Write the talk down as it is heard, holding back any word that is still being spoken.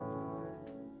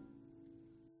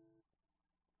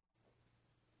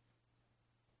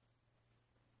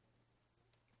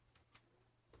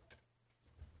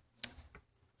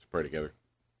Pray together.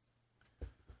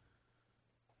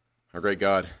 Our great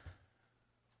God,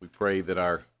 we pray that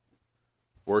our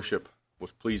worship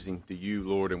was pleasing to you,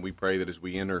 Lord, and we pray that as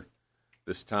we enter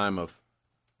this time of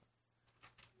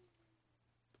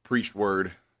the preached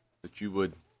word, that you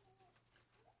would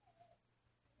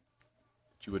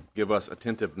give us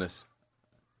attentiveness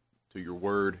to your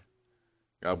word.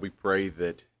 God, we pray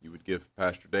that you would give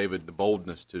Pastor David the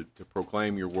boldness to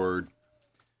proclaim your word,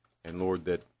 and Lord,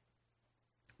 that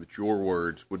your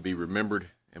words would be remembered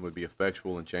and would be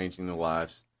effectual in changing the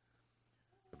lives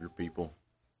of your people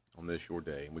on this your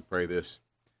day. And we pray this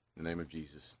in the name of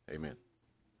Jesus. Amen.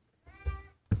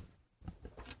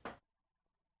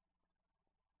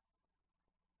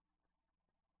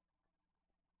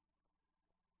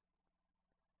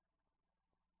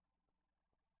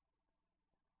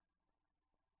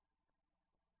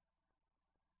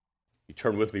 You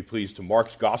turn with me, please, to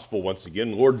Mark's Gospel once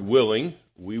again. Lord willing,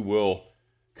 we will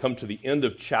come to the end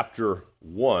of chapter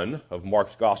 1 of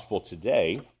Mark's Gospel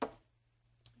today.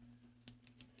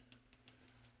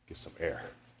 Get some air.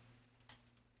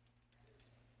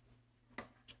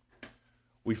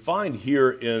 We find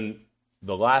here in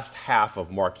the last half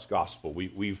of Mark's Gospel,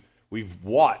 we've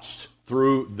watched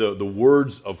through the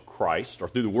words of Christ, or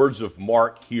through the words of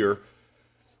Mark here.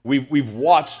 We've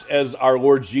watched as our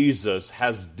Lord Jesus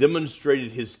has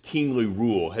demonstrated his kingly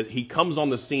rule. He comes on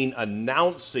the scene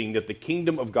announcing that the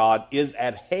kingdom of God is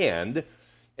at hand,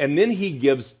 and then he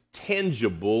gives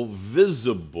tangible,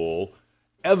 visible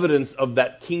evidence of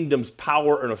that kingdom's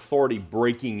power and authority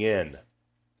breaking in.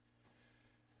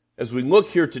 As we look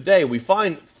here today, we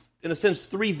find, in a sense,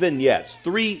 three vignettes,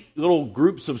 three little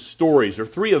groups of stories, or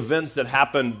three events that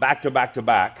happen back to back to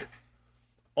back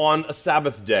on a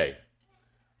Sabbath day.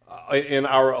 In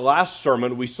our last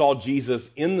sermon, we saw Jesus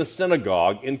in the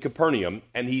synagogue in Capernaum,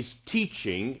 and he's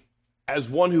teaching as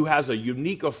one who has a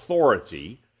unique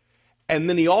authority, and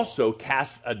then he also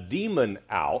casts a demon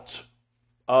out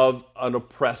of an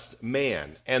oppressed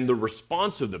man. And the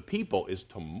response of the people is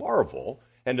to marvel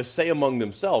and to say among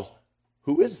themselves,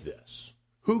 "Who is this?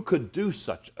 Who could do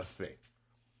such a thing?"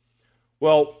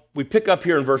 Well, we pick up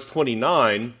here in verse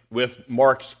 29 with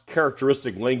Mark's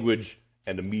characteristic language,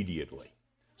 "and immediately."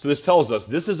 So this tells us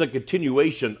this is a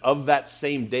continuation of that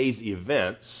same day's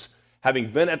events.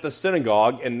 Having been at the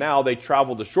synagogue, and now they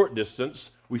traveled a short distance,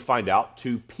 we find out,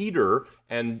 to Peter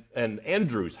and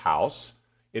Andrew's house,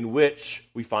 in which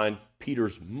we find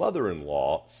Peter's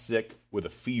mother-in-law sick with a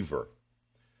fever.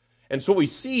 And so what we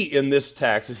see in this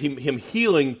text is him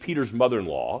healing Peter's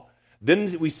mother-in-law.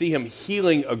 Then we see him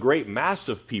healing a great mass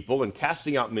of people and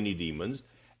casting out many demons.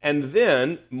 And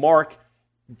then Mark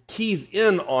keys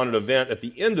in on an event at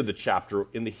the end of the chapter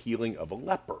in the healing of a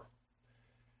leper.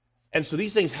 And so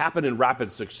these things happen in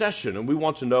rapid succession, and we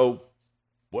want to know,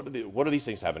 what do these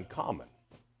things have in common?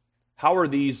 How are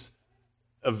these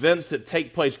events that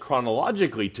take place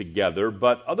chronologically together,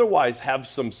 but otherwise have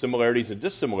some similarities and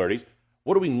dissimilarities,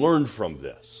 what do we learn from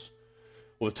this?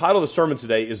 Well, the title of the sermon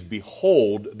today is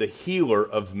 "Behold, the Healer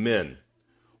of Men."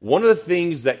 One of the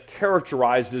things that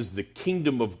characterizes the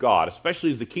kingdom of God, especially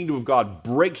as the kingdom of God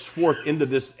breaks forth into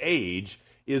this age,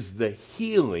 is the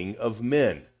healing of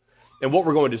men. And what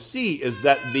we're going to see is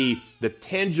that the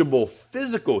tangible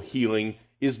physical healing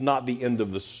is not the end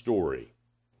of the story.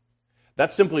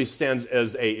 That simply stands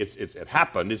as it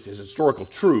happened, it's historical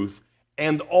truth,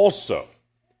 and also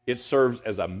it serves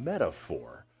as a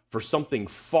metaphor for something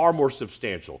far more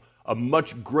substantial, a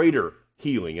much greater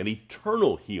healing, an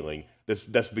eternal healing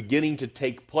that's beginning to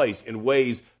take place in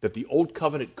ways that the Old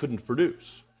Covenant couldn't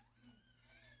produce.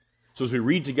 So as we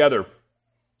read together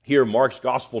here, Mark's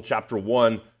Gospel, chapter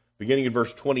 1, beginning in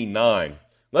verse 29,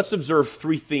 let's observe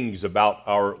three things about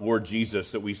our Lord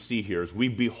Jesus that we see here as we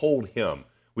behold him.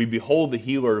 We behold the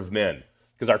healer of men.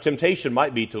 Because our temptation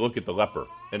might be to look at the leper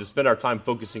and to spend our time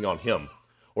focusing on him,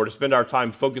 or to spend our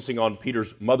time focusing on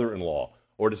Peter's mother-in-law,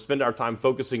 or to spend our time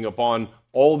focusing upon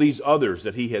all these others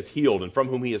that he has healed and from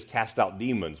whom he has cast out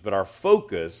demons. But our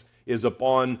focus is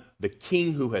upon the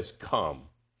King who has come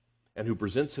and who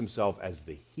presents himself as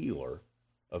the healer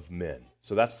of men.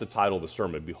 So that's the title of the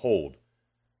sermon, "Behold,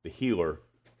 the Healer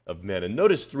of Men." And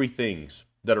notice three things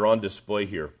that are on display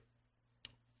here.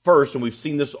 First, and we've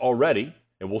seen this already,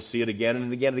 and we'll see it again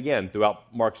and again and again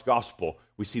throughout Mark's Gospel,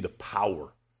 we see the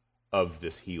power of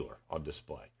this healer on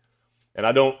display. And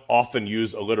I don't often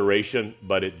use alliteration,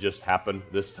 but it just happened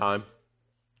this time.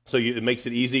 So it makes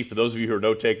it easy for those of you who are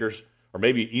note takers, or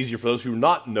maybe easier for those who are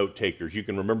not note takers. You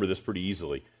can remember this pretty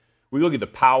easily. We look at the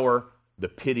power, the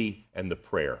pity, and the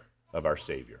prayer of our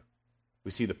Savior.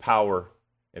 We see the power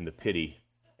and the pity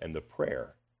and the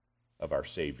prayer of our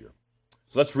Savior.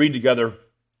 So let's read together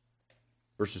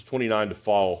verses 29 to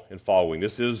following.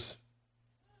 This is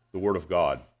the Word of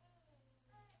God.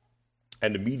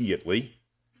 And immediately,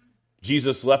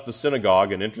 Jesus left the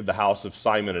synagogue and entered the house of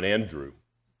Simon and Andrew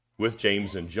with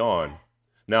James and John.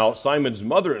 Now, Simon's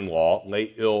mother-in-law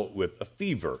lay ill with a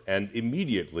fever, and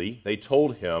immediately they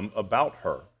told him about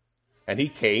her. And he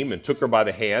came and took her by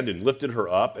the hand and lifted her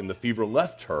up, and the fever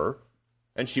left her,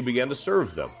 and she began to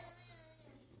serve them.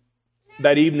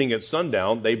 That evening at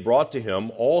sundown, they brought to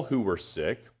him all who were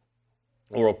sick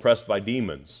or oppressed by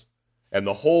demons, and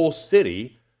the whole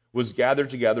city was gathered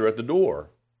together at the door.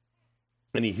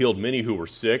 And he healed many who were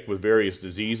sick with various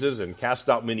diseases and cast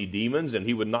out many demons, and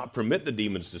he would not permit the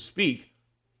demons to speak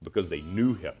because they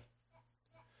knew him.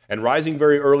 And rising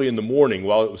very early in the morning,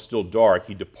 while it was still dark,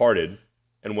 he departed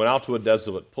and went out to a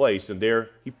desolate place, and there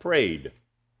he prayed.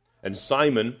 And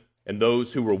Simon and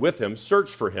those who were with him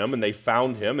searched for him, and they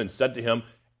found him and said to him,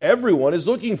 "Everyone is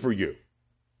looking for you."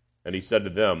 And he said to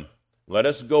them, "Let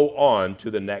us go on to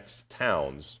the next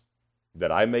towns,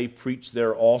 that I may preach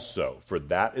there also, for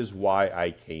that is why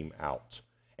I came out."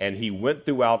 And he went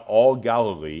throughout all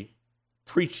Galilee,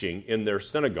 preaching in their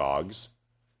synagogues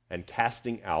and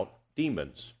casting out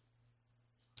demons.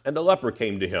 And a leper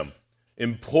came to him,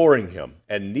 imploring him,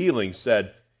 and kneeling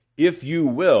said, "If you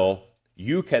will,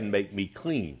 you can make me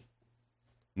clean."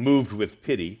 Moved with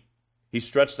pity, he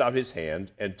stretched out his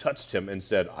hand and touched him and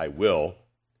said, "I will,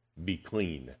 be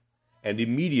clean." And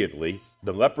immediately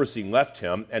the leprosy left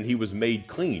him, and he was made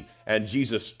clean. And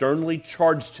Jesus sternly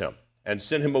charged him and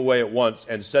sent him away at once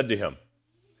and said to him,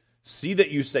 "See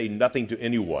that you say nothing to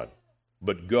anyone,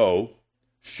 but go,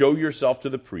 show yourself to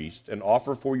the priest, and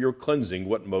offer for your cleansing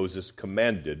what Moses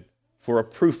commanded for a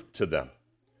proof to them."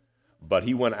 But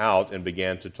he went out and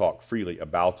began to talk freely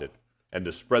about it and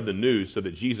to spread the news, so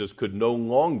that Jesus could no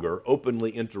longer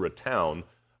openly enter a town,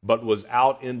 but was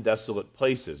out in desolate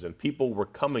places, and people were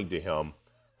coming to him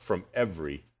from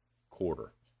every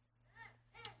quarter.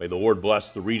 May the Lord bless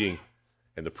the reading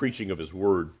and the preaching of his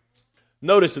word.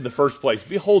 Notice in the first place,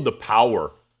 behold the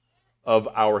power of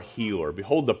our healer.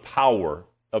 Behold the power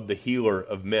of the healer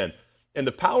of men. And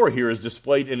the power here is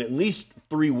displayed in at least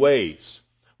three ways.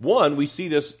 One, we see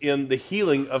this in the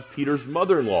healing of Peter's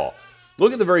mother-in-law.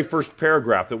 Look at the very first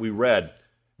paragraph that we read.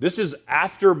 This is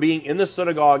after being in the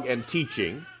synagogue and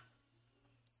teaching.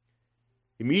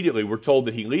 Immediately, we're told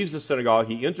that he leaves the synagogue,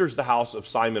 he enters the house of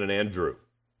Simon and Andrew,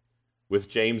 with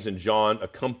James and John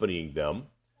accompanying them.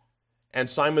 And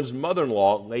Simon's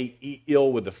mother-in-law lay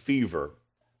ill with a fever.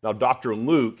 Now, Dr.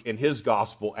 Luke, in his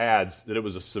gospel, adds that it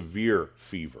was a severe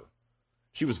fever.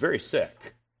 She was very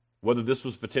sick. Whether this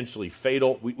was potentially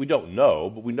fatal, we don't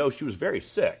know, but we know she was very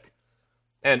sick.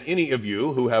 And any of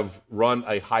you who have run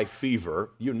a high fever,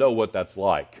 you know what that's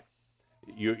like.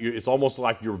 It's almost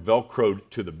like you're Velcroed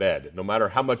to the bed. No matter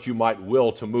how much you might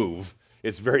will to move,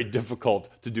 it's very difficult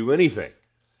to do anything.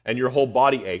 And your whole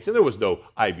body aches. And there was no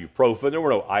ibuprofen, there were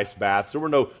no ice baths, there were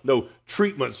no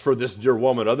treatments for this dear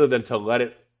woman other than to let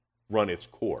it run its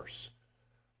course.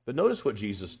 But notice what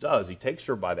Jesus does. He takes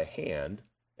her by the hand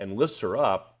and lifts her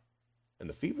up, and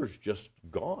the fever's just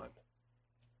gone.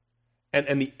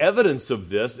 And the evidence of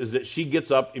this is that she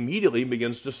gets up immediately and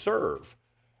begins to serve.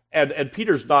 And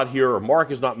Peter's not here, or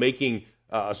Mark is not making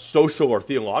a social or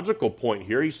theological point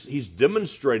here. He's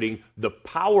demonstrating the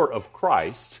power of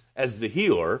Christ as the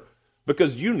healer,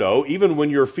 because you know, even when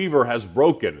your fever has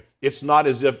broken, it's not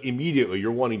as if immediately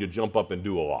you're wanting to jump up and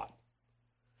do a lot.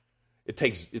 It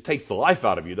takes the life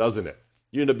out of you, doesn't it?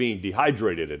 You end up being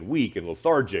dehydrated and weak and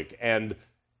lethargic, and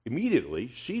immediately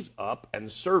she's up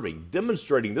and serving,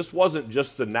 demonstrating this wasn't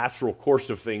just the natural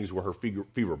course of things where her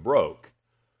fever broke.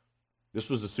 This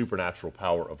was the supernatural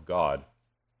power of God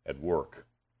at work.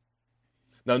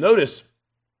 Now notice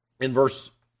in verse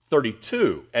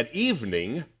 32, at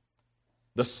evening,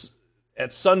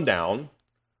 at sundown,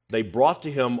 they brought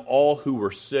to him all who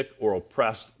were sick or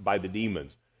oppressed by the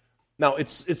demons. Now,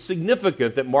 it's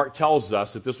significant that Mark tells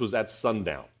us that this was at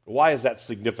sundown. Why is that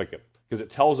significant? Because it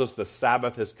tells us the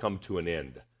Sabbath has come to an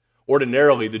end.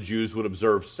 Ordinarily, the Jews would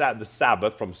observe the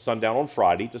Sabbath from sundown on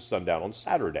Friday to sundown on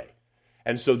Saturday.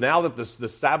 And so now that the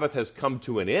Sabbath has come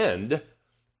to an end,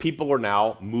 people are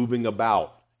now moving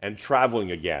about and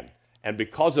traveling again. And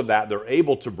because of that, they're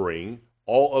able to bring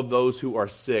all of those who are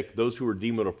sick, those who are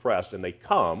demon oppressed, and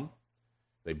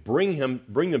they bring them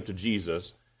to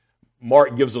Jesus.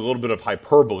 Mark gives a little bit of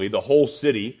hyperbole. The whole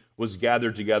city was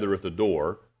gathered together at the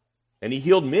door, and he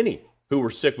healed many who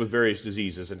were sick with various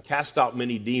diseases and cast out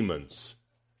many demons.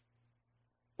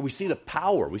 We see the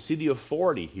power, we see the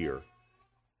authority here.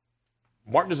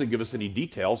 Mark doesn't give us any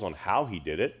details on how he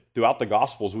did it. Throughout the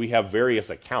Gospels, we have various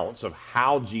accounts of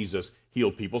how Jesus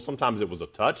healed people. Sometimes it was a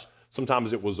touch.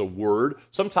 Sometimes it was a word.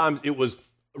 Sometimes it was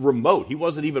remote. He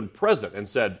wasn't even present and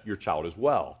said, your child is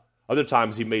well. Other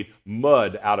times he made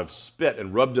mud out of spit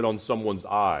and rubbed it on someone's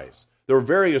eyes. There were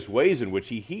various ways in which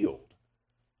he healed.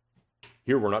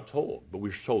 Here we're not told, but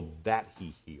we're told that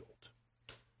he healed.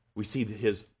 We see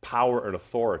his power and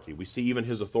authority. We see even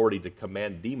his authority to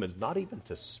command demons, not even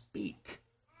to speak,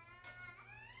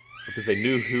 because they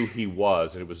knew who he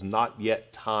was, and it was not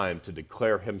yet time to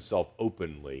declare himself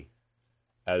openly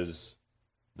as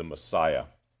the Messiah.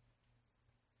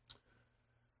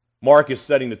 Mark is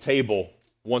setting the table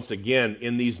once again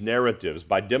in these narratives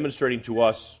by demonstrating to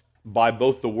us by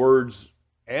both the words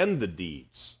and the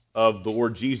deeds of the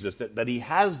Lord Jesus that he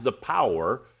has the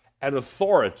power and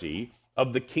authority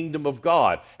of the kingdom of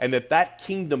God, and that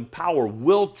kingdom power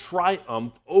will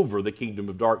triumph over the kingdom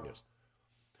of darkness.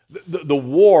 The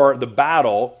war, the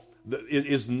battle,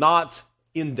 is not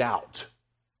in doubt.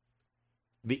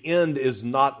 The end is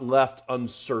not left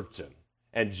uncertain.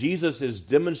 And Jesus is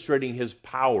demonstrating his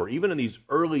power, even in these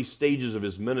early stages of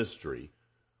his ministry,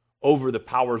 over the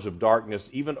powers of darkness,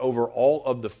 even over all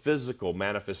of the physical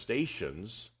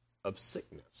manifestations of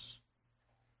sickness.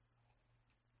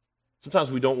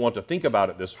 Sometimes we don't want to think about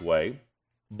it this way,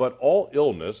 but all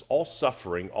illness, all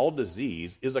suffering, all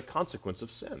disease is a consequence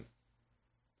of sin.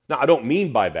 Now, I don't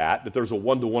mean by that there's a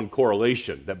one-to-one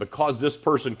correlation, that because this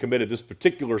person committed this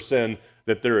particular sin,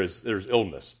 that there's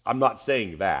illness. I'm not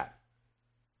saying that.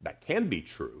 That can be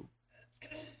true,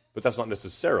 but that's not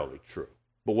necessarily true.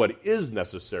 But what is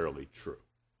necessarily true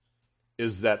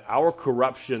is that our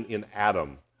corruption in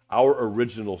Adam, our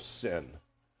original sin,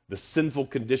 the sinful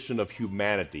condition of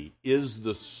humanity, is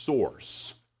the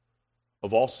source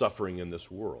of all suffering in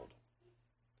this world.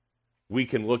 We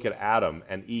can look at Adam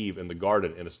and Eve in the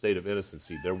garden in a state of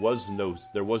innocency. There was no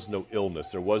illness,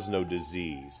 there was no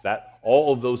disease. That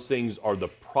all of those things are the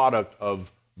product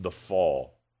of the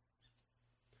fall.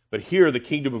 But here the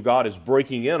kingdom of God is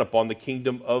breaking in upon the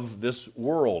kingdom of this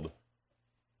world.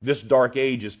 This dark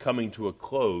age is coming to a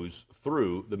close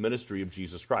through the ministry of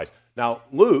Jesus Christ. Now,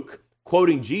 Luke,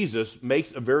 quoting Jesus,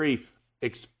 makes a very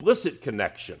explicit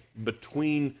connection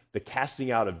between the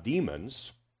casting out of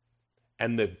demons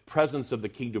and the presence of the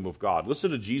kingdom of God.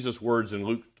 Listen to Jesus' words in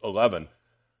Luke 11.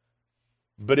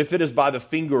 But if it is by the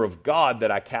finger of God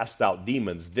that I cast out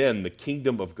demons, then the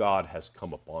kingdom of God has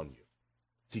come upon you.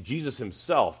 See, Jesus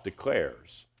himself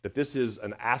declares that this is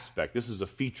an aspect, this is a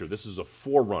feature, this is a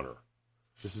forerunner,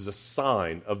 this is a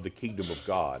sign of the kingdom of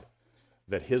God,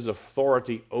 that his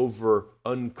authority over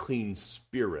unclean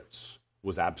spirits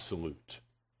was absolute.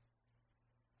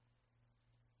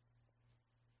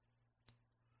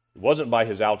 It wasn't by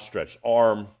his outstretched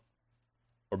arm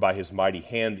or by his mighty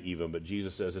hand even, but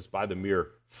Jesus says it's by the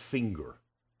mere finger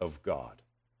of God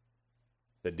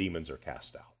that demons are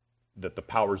cast out, that the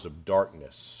powers of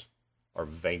darkness are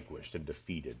vanquished and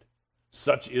defeated.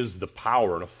 Such is the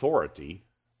power and authority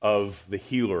of the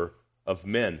healer of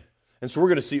men. And so we're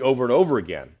going to see over and over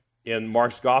again in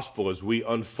Mark's gospel as we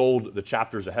unfold the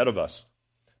chapters ahead of us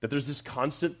that there's this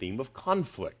constant theme of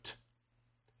conflict.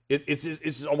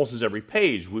 It's almost as every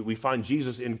page we find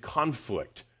Jesus in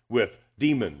conflict with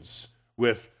demons,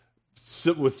 with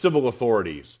civil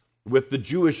authorities, with the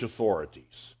Jewish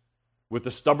authorities, with the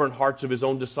stubborn hearts of his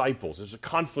own disciples. There's a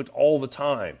conflict all the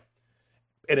time.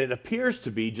 And it appears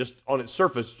to be, just on its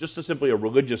surface, just simply a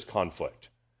religious conflict.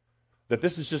 That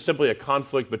this is just simply a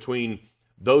conflict between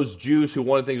those Jews who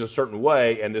wanted things a certain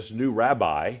way and this new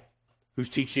rabbi who's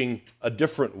teaching a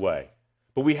different way.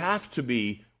 But we have to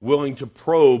be willing to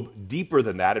probe deeper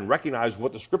than that and recognize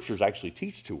what the Scriptures actually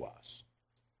teach to us.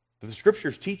 But the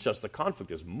Scriptures teach us the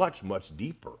conflict is much, much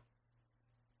deeper.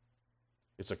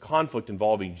 It's a conflict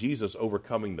involving Jesus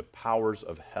overcoming the powers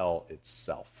of hell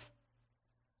itself.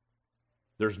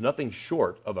 There's nothing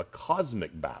short of a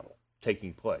cosmic battle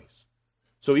taking place.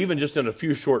 So even just in a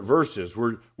few short verses,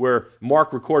 where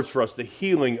Mark records for us the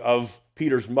healing of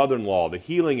Peter's mother-in-law, the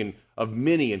healing of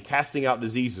many and casting out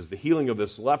diseases, the healing of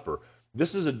this leper,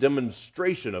 this is a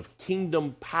demonstration of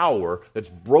kingdom power that's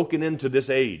broken into this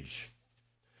age.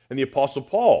 And the Apostle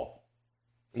Paul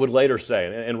would later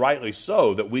say, and rightly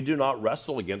so, that we do not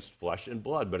wrestle against flesh and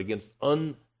blood, but against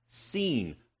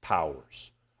unseen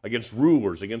powers, against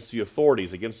rulers, against the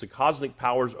authorities, against the cosmic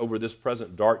powers over this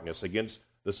present darkness, against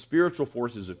the spiritual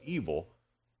forces of evil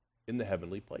in the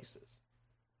heavenly places.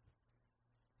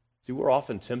 See, we're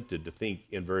often tempted to think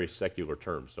in very secular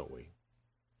terms, don't we?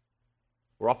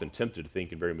 We're often tempted to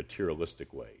think in very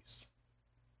materialistic ways.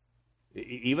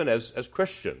 Even as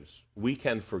Christians, we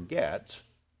can forget,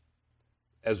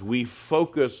 as we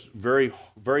focus very,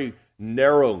 very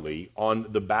narrowly on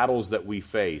the battles that we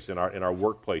face in our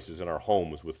workplaces, in our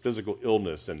homes, with physical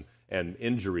illness and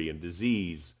injury and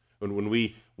disease, when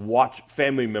we watch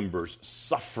family members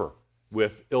suffer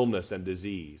with illness and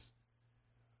disease,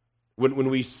 when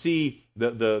we see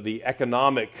the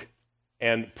economic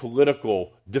and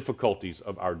political difficulties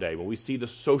of our day, when we see the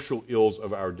social ills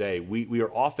of our day, we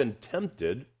are often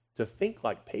tempted to think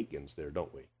like pagans there,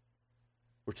 don't we?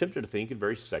 We're tempted to think in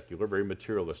very secular, very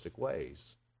materialistic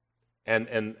ways.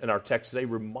 And our text today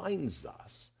reminds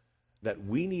us that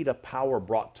we need a power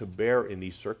brought to bear in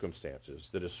these circumstances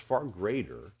that is far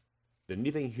greater than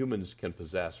anything humans can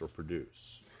possess or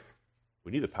produce.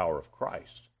 We need the power of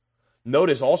Christ.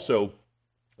 Notice also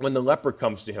when the leper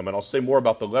comes to him, and I'll say more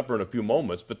about the leper in a few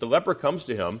moments, but the leper comes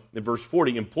to him in verse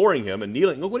 40, imploring him and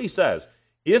kneeling. Look what he says.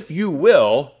 If you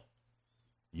will,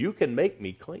 you can make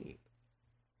me clean.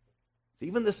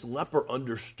 Even this leper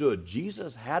understood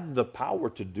Jesus had the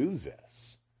power to do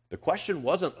this. The question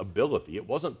wasn't ability, it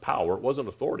wasn't power, it wasn't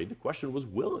authority. The question was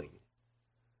willing.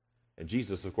 And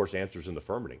Jesus, of course, answers in the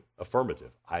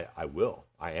affirmative. I will.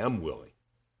 I am willing.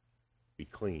 Be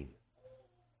clean.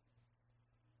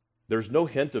 There's no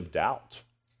hint of doubt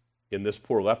in this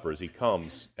poor leper as he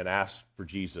comes and asks for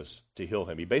Jesus to heal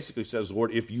him. He basically says,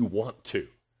 Lord, if you want to,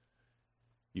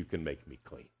 you can make me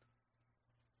clean.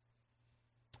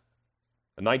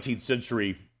 A 19th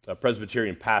century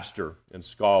Presbyterian pastor and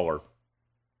scholar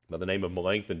by the name of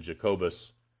Melanchthon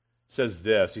Jacobus says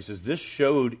this. He says, this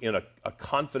showed in a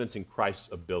confidence in Christ's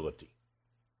ability,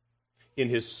 in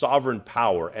his sovereign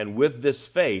power, and with this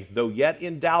faith, though yet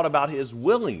in doubt about his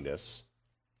willingness,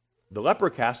 the leper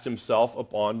cast himself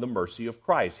upon the mercy of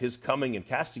Christ. His coming and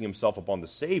casting himself upon the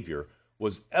Savior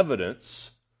was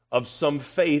evidence of some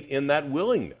faith in that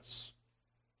willingness.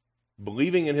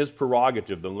 Believing in his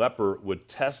prerogative, the leper would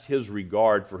test his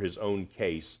regard for his own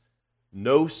case.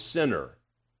 No sinner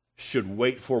should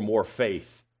wait for more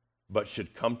faith, but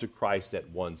should come to Christ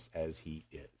at once as he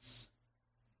is.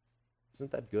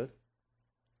 Isn't that good?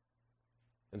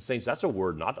 And saints, that's a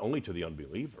word not only to the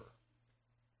unbeliever,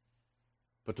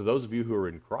 but to those of you who are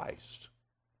in Christ.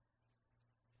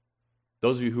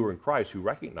 Those of you who are in Christ who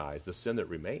recognize the sin that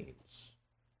remains.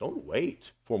 Don't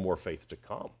wait for more faith to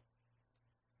come.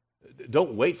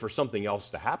 Don't wait for something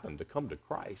else to happen to come to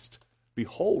Christ.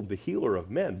 Behold the healer of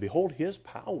men. Behold his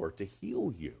power to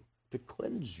heal you, to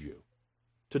cleanse you,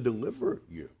 to deliver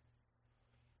you.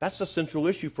 That's the central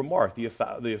issue for Mark, the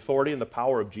authority and the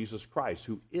power of Jesus Christ,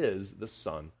 who is the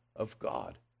Son of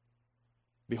God.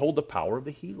 Behold the power of the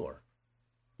healer.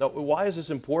 Now, why is this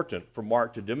important for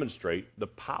Mark to demonstrate the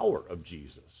power of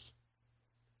Jesus?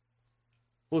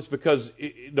 Well, it's because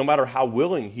no matter how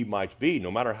willing he might be,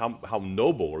 no matter how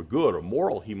noble or good or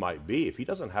moral he might be, if he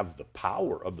doesn't have the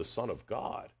power of the Son of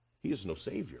God, he is no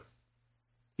Savior.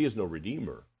 He is no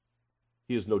Redeemer.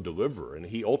 He is no deliverer, and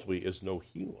he ultimately is no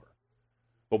healer.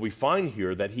 But we find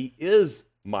here that he is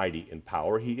mighty in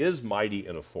power, he is mighty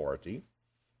in authority,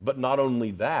 but not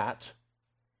only that,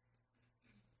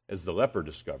 as the leper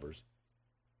discovers,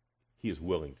 he is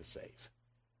willing to save.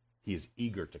 He is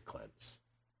eager to cleanse.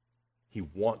 He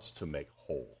wants to make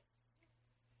whole.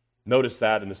 Notice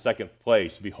that in the second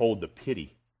place, behold the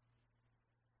pity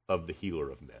of the healer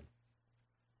of men.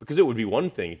 Because it would be one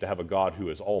thing to have a God who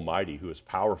is almighty, who is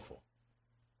powerful,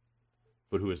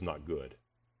 but who is not good,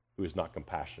 who is not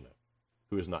compassionate,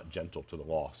 who is not gentle to the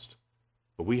lost.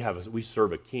 But we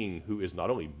serve a king who is not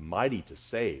only mighty to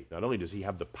save, not only does he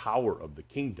have the power of the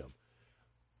kingdom,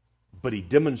 but he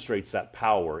demonstrates that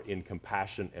power in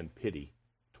compassion and pity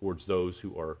towards those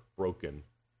who are broken,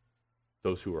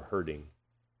 those who are hurting,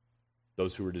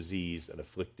 those who are diseased and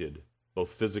afflicted, both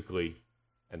physically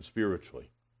and spiritually.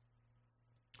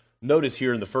 Notice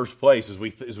here in the first place, as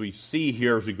we see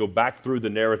here, as we go back through the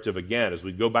narrative again, as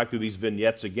we go back through these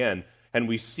vignettes again, and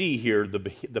we see here the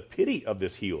pity of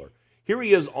this healer. Here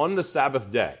he is on the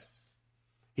Sabbath day.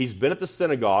 He's been at the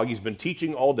synagogue, he's been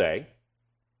teaching all day,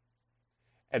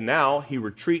 and now he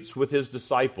retreats with his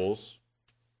disciples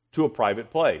to a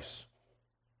private place.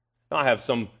 Now, I have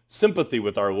some sympathy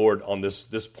with our Lord on this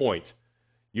point.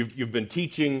 You've been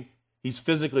teaching, he's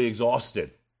physically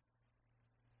exhausted.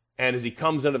 And as he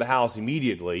comes into the house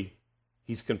immediately,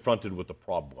 he's confronted with a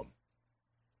problem.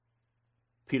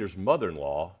 Peter's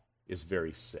mother-in-law is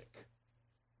very sick.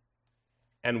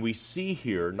 And we see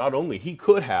here, not only he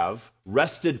could have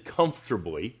rested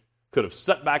comfortably, could have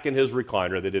sat back in his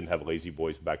recliner. They didn't have lazy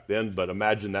boys back then, but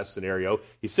imagine that scenario.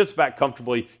 He sits back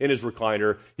comfortably in his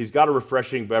recliner. He's got a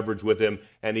refreshing beverage with him,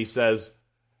 and he says,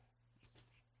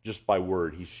 just by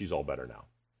word, she's all better now.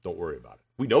 Don't worry about it.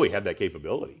 We know he had that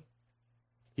capability.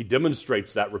 He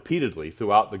demonstrates that repeatedly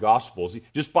throughout the Gospels.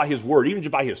 Just by his word, even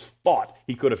just by his thought,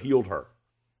 he could have healed her.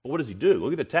 But what does he do?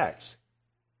 Look at the text.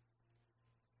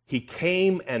 He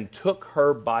came and took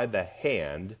her by the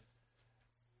hand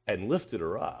and lifted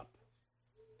her up.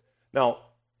 Now,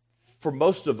 for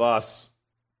most of us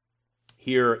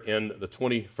here in the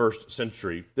 21st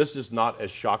century, this is not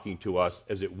as shocking to us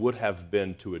as it would have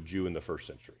been to a Jew in the first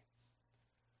century.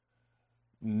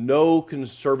 No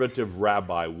conservative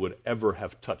rabbi would ever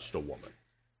have touched a woman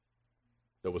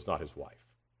that was not his wife.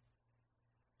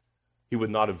 He would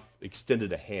not have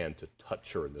extended a hand to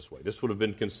touch her in this way. This would have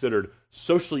been considered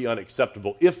socially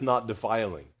unacceptable, if not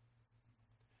defiling.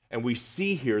 And we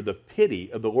see here the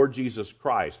pity of the Lord Jesus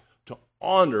Christ to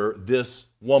honor this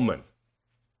woman,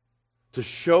 to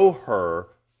show her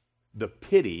the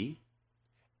pity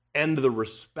and the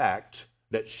respect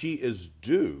that she is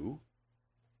due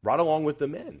right along with the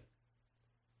men.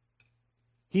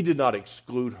 He did not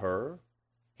exclude her.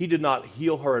 He did not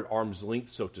heal her at arm's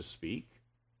length, so to speak.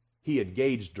 He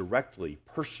engaged directly,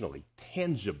 personally,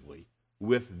 tangibly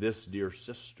with this dear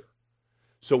sister.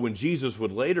 So when Jesus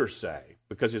would later say,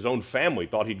 because his own family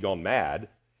thought he'd gone mad,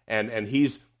 and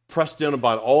he's pressed in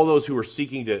upon all those who were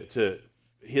seeking to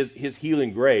his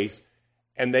healing grace,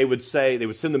 and they would send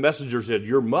the messengers that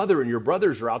your mother and your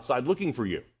brothers are outside looking for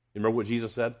you. You remember what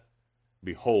Jesus said?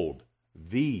 Behold,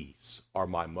 these are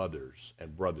my mothers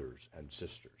and brothers and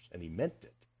sisters. And he meant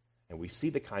it. And we see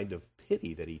the kind of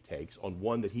pity that he takes on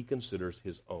one that he considers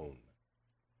his own.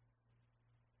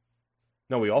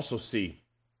 Now we also see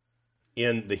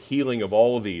in the healing of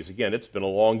all of these, again, it's been a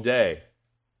long day.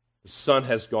 The sun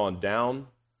has gone down,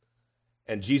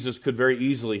 and Jesus could very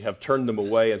easily have turned them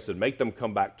away and said, make them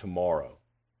come back tomorrow.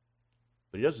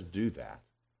 But he doesn't do that.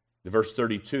 In verse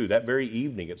 32, that very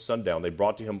evening at sundown, they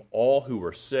brought to him all who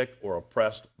were sick or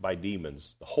oppressed by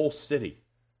demons, the whole city.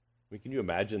 I mean, can you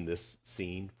imagine this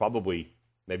scene? Probably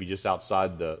maybe just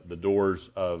outside the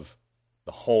doors of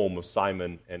the home of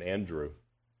Simon and Andrew.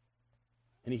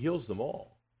 And he heals them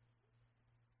all.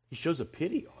 He shows a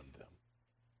pity on them.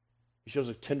 He shows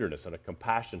a tenderness and a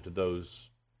compassion to those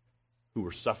who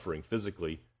were suffering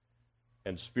physically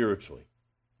and spiritually.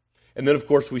 And then, of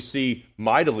course, we see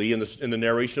mightily in the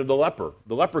narration of the leper.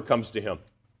 The leper comes to him.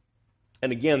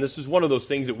 And again, this is one of those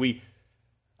things that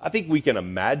I think we can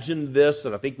imagine this,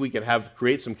 and I think we can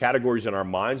create some categories in our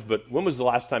minds, but when was the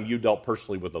last time you dealt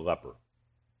personally with a leper?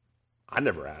 I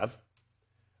never have.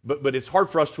 But it's hard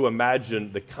for us to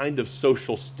imagine the kind of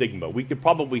social stigma. We could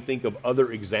probably think of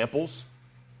other examples.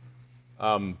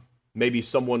 Maybe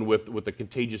someone with a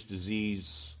contagious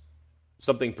disease,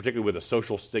 something particularly with a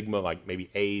social stigma, like maybe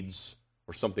AIDS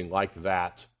or something like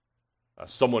that.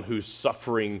 Someone who's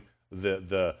suffering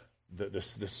the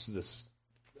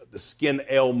skin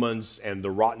ailments and the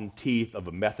rotten teeth of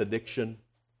a meth addiction.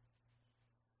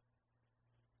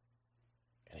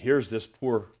 And here's this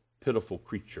poor, pitiful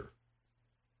creature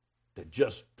that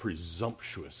just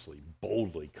presumptuously,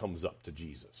 boldly comes up to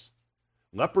Jesus.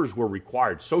 Lepers were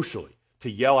required socially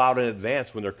to yell out in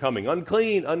advance when they're coming,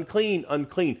 unclean, unclean,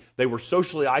 unclean. They were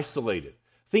socially isolated.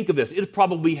 Think of this. It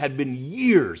probably had been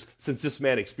years since this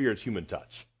man experienced human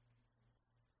touch.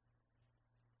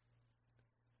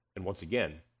 And once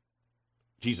again,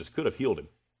 Jesus could have healed him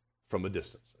from a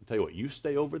distance. I'll tell you what, you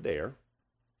stay over there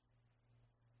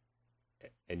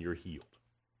and you're healed.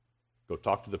 Go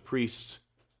talk to the priests.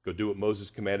 Go do what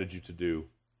Moses commanded you to do,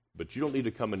 but you don't need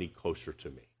to come any closer to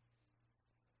me.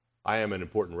 I am an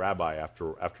important rabbi,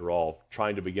 after all,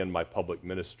 trying to begin my public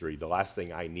ministry. The last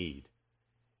thing I need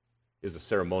is a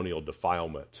ceremonial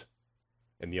defilement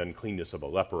and the uncleanness of a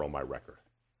leper on my record.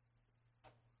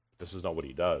 This is not what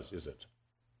he does, is it?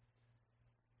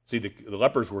 See, the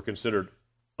lepers were considered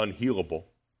unhealable.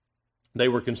 They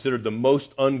were considered the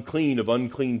most unclean of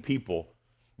unclean people.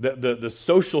 The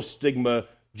social stigma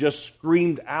just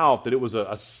screamed out that it was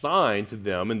a sign to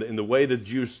them, in the way the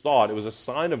Jews thought, it was a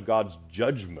sign of God's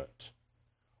judgment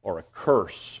or a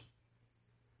curse.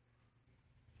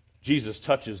 Jesus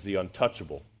touches the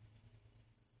untouchable.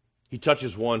 He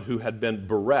touches one who had been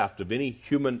bereft of any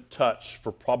human touch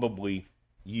for probably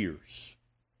years.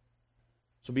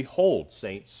 So behold,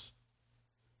 saints,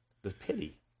 the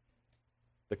pity,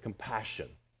 the compassion,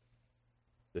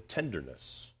 the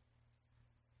tenderness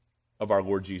of our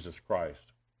Lord Jesus Christ.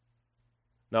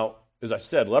 Now, as I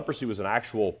said, leprosy was an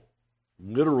actual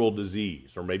literal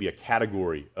disease, or maybe a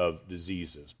category of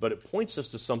diseases, but it points us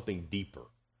to something deeper.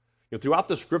 You know, throughout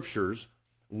the Scriptures,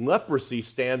 leprosy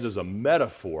stands as a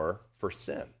metaphor for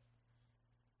sin.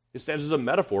 It stands as a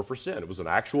metaphor for sin. It was an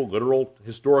actual, literal,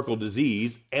 historical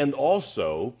disease, and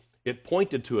also it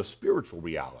pointed to a spiritual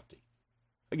reality.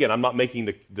 Again, I'm not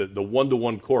making the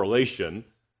one-to-one correlation.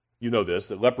 You know this,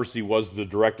 that leprosy was the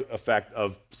direct effect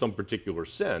of some particular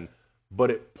sin, but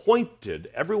it pointed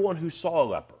everyone who saw a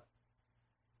leper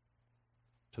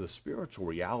to the spiritual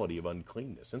reality of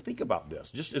uncleanness. And think about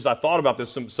this. Just as I thought about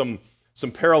this,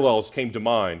 some parallels came to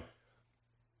mind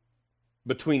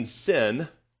between sin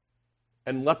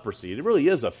and leprosy. It really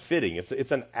is a fitting,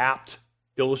 it's an apt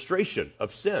illustration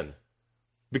of sin.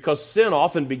 Because sin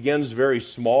often begins very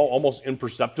small, almost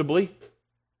imperceptibly,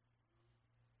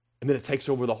 and then it takes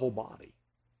over the whole body,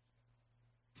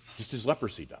 just as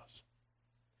leprosy does.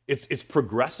 It's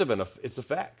progressive in its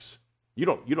effects. You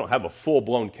don't have a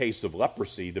full-blown case of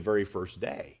leprosy the very first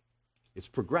day. It's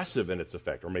progressive in its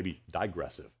effect, or maybe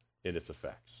digressive in its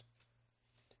effects.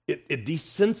 It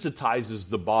desensitizes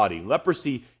the body.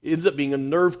 Leprosy ends up being a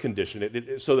nerve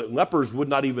condition, so that lepers would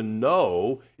not even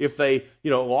know if they,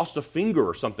 lost a finger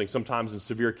or something. Sometimes in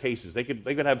severe cases, they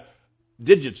could have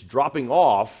digits dropping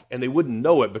off, and they wouldn't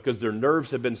know it because their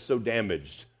nerves have been so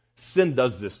damaged. Sin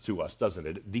does this to us, doesn't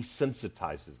it? It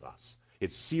desensitizes us.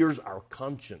 It sears our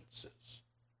consciences.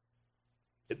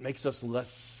 It makes us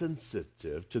less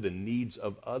sensitive to the needs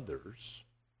of others,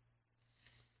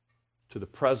 to the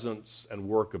presence and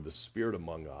work of the Spirit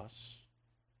among us.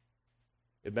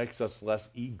 It makes us less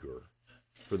eager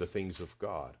for the things of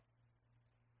God.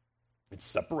 It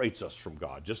separates us from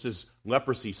God. Just as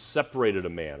leprosy separated a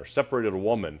man or separated a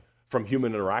woman from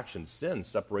human interaction, sin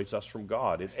separates us from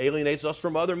God. It alienates us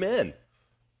from other men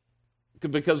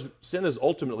because sin is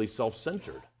ultimately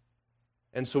self-centered.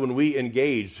 And so when we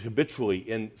engage habitually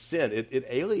in sin, it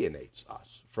alienates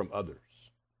us from others.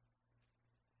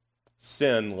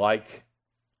 Sin, like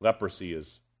leprosy,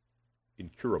 is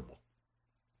incurable.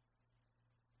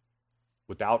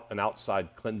 Without an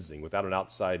outside cleansing, without an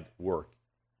outside work,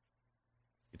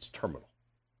 it's terminal.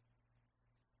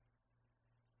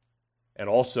 And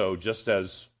also, just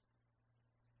as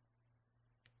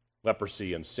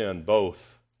leprosy and sin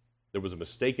both, there was a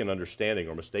mistaken understanding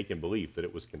or mistaken belief that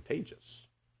it was contagious,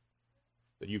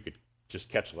 that you could just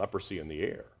catch leprosy in the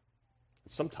air.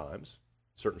 And sometimes,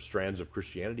 certain strands of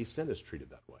Christianity, sin is treated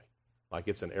that way, like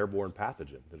it's an airborne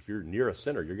pathogen, that if you're near a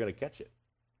sinner, you're going to catch it.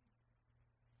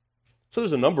 So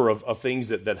there's a number of things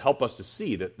that help us to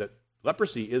see that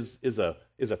leprosy is a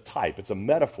type, it's a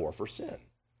metaphor for sin.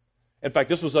 In fact,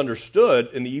 this was understood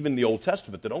even the Old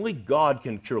Testament, that only God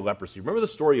can cure leprosy. Remember the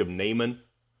story of Naaman,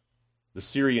 the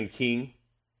Syrian king?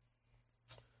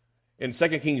 In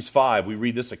 2 Kings 5, we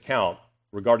read this account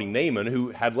regarding Naaman,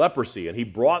 who had leprosy, and he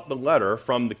brought the letter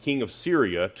from the king of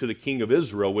Syria to the king of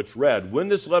Israel, which read, "When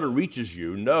this letter reaches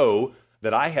you, know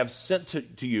that I have sent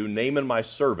to you Naaman my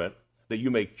servant, that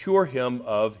you may cure him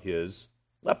of his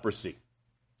leprosy."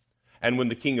 And when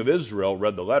the king of Israel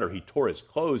read the letter, he tore his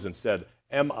clothes and said,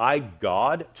 "Am I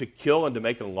God to kill and to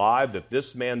make alive, that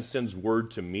this man sends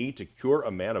word to me to cure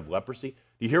a man of leprosy?"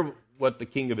 Do you hear what the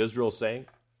king of Israel is saying?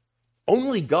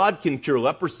 Only God can cure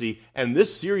leprosy, and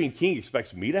this Syrian king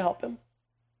expects me to help him?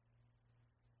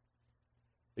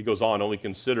 He goes on, "Only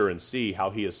consider and see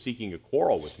how he is seeking a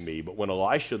quarrel with me." But when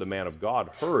Elisha, the man of God,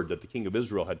 heard that the king of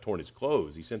Israel had torn his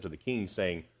clothes, he sent to the king,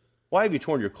 saying, "Why have you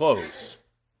torn your clothes?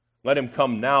 Let him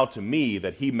come now to me,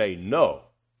 that he may know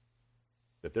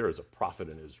that there is a prophet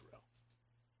in Israel."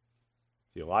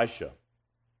 See, Elisha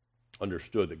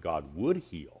understood that God would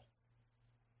heal,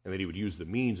 and that he would use the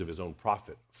means of his own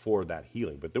prophet for that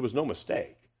healing. But there was no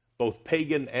mistake. Both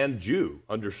pagan and Jew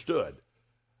understood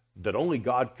that only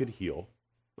God could heal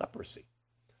leprosy.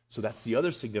 So that's the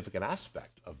other significant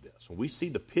aspect of this. When we see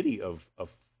the pity of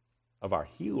our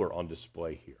healer on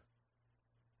display here,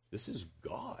 this is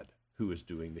God who is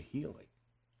doing the healing.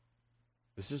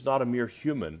 This is not a mere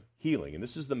human healing. And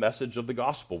this is the message of the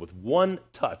gospel. With one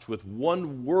touch, with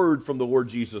one word from the Lord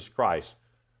Jesus Christ,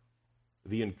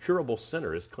 the incurable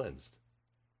sinner is cleansed.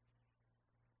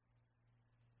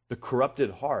 The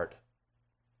corrupted heart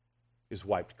is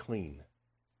wiped clean.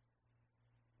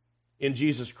 In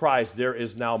Jesus Christ, there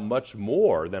is now much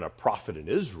more than a prophet in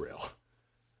Israel.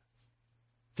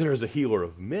 There is a healer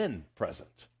of men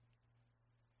present.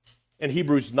 In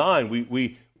Hebrews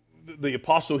 9, the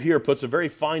apostle here puts a very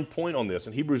fine point on this.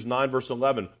 In Hebrews 9, verse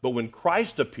 11, "But when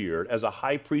Christ appeared as a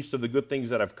high priest of the good things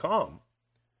that have come,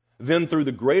 then through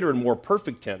the greater and more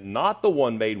perfect tent, not the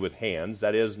one made with hands,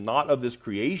 that is, not of this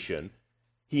creation,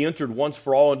 he entered once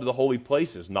for all into the holy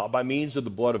places, not by means of the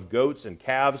blood of goats and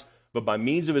calves, but by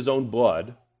means of his own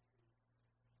blood,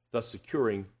 thus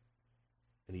securing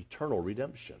an eternal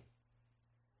redemption."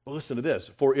 Well, listen to this.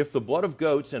 "For if the blood of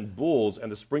goats and bulls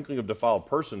and the sprinkling of defiled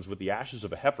persons with the ashes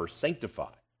of a heifer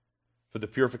sanctify for the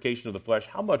purification of the flesh,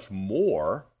 how much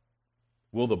more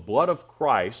will the blood of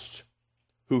Christ,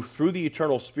 who through the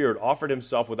eternal Spirit offered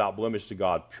himself without blemish to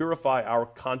God, purify our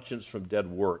conscience from dead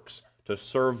works to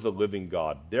serve the living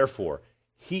God. Therefore,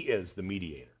 he is the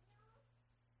mediator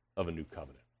of a new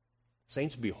covenant.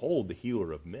 Saints, behold the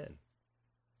healer of men.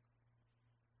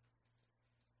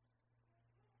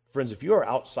 Friends, if you are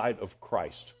outside of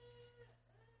Christ,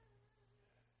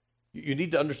 you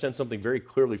need to understand something very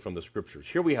clearly from the Scriptures.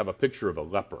 Here we have a picture of a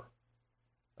leper,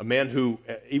 a man who,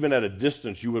 even at a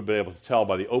distance, you would be able to tell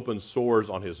by the open sores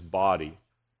on his body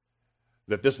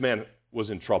that this man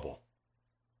was in trouble.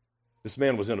 This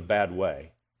man was in a bad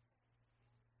way.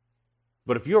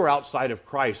 But if you're outside of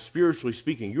Christ, spiritually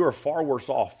speaking, you are far worse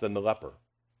off than the leper.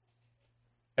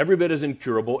 Every bit as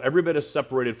incurable, every bit as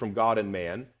separated from God and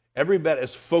man, every bit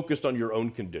as focused on your own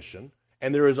condition,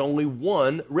 and there is only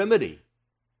one remedy.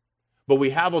 But we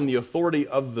have on the authority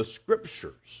of the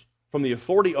Scriptures, from the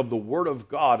authority of the Word of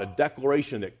God, a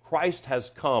declaration that Christ has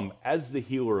come as the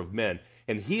healer of men,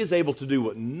 and he is able to do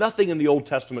what nothing in the Old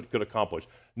Testament could accomplish.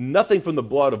 Nothing from the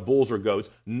blood of bulls or goats,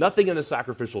 nothing in the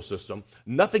sacrificial system,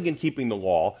 nothing in keeping the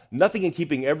law, nothing in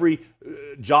keeping every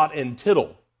jot and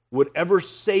tittle would ever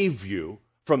save you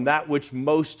from that which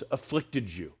most afflicted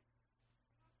you.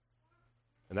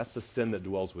 And that's the sin that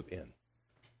dwells within.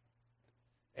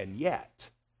 And yet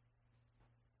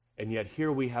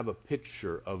here we have a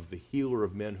picture of the healer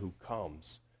of men who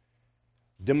comes,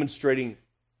 demonstrating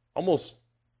almost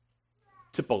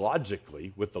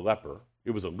typologically with the leper.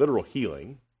 It was a literal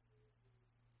healing,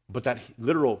 but that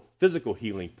literal physical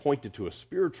healing pointed to a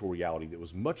spiritual reality that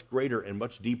was much greater and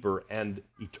much deeper and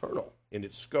eternal in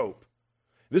its scope.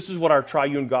 This is what our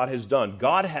triune God has done.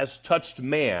 God has touched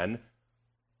man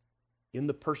in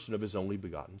the person of his only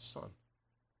begotten Son.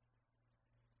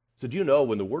 So do you know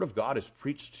when the Word of God is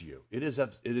preached to you, it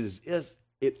can't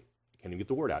even get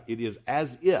the word out. It is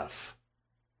as if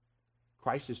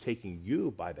Christ is taking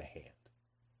you by the hand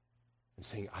and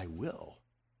saying, I will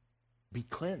be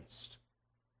cleansed.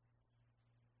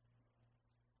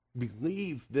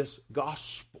 Believe this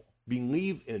gospel.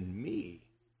 Believe in me.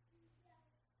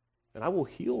 And I will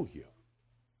heal you.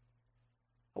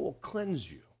 I will cleanse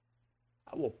you.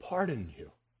 I will pardon you.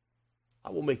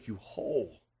 I will make you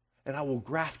whole. And I will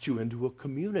graft you into a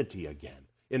community again,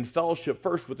 in fellowship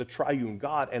first with the triune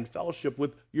God and fellowship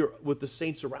with the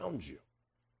saints around you.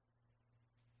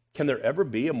 Can there ever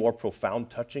be a more profound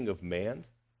touching of man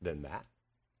than that?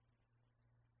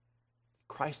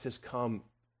 Christ has come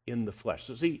in the flesh.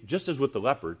 So see, just as with the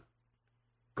leper,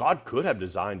 God could have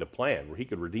designed a plan where he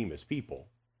could redeem his people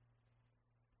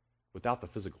without the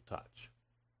physical touch,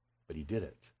 but he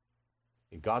didn't.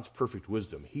 In God's perfect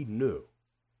wisdom, he knew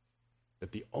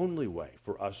that the only way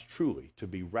for us truly to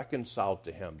be reconciled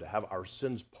to him, to have our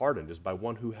sins pardoned, is by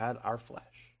one who had our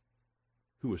flesh,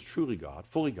 who was truly God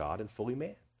and fully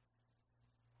man,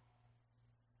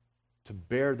 to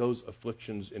bear those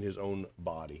afflictions in his own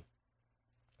body.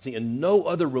 See, in no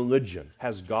other religion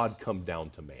has God come down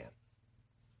to man.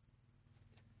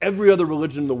 Every other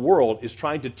religion in the world is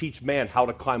trying to teach man how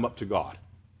to climb up to God.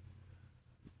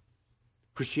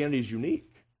 Christianity is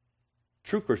unique.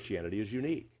 True Christianity is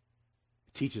unique.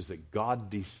 Teaches that God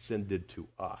descended to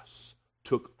us,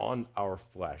 took on our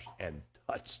flesh, and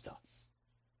touched us.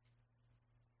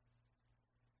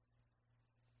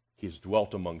 He has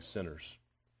dwelt among sinners.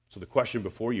 So the question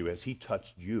before you, has he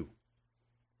touched you?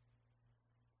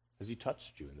 Has he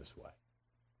touched you in this way?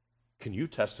 Can you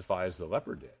testify as the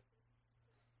leper did?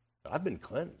 I've been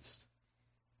cleansed.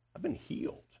 I've been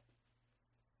healed.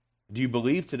 Do you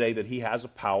believe today that he has a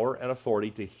power and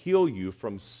authority to heal you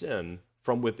from sin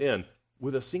from within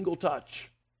with a single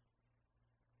touch?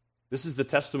 This is the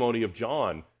testimony of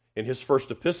John in his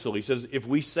first epistle. He says, if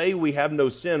we say we have no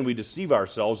sin, we deceive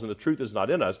ourselves and the truth is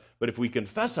not in us. But if we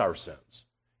confess our sins,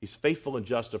 he's faithful and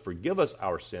just to forgive us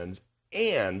our sins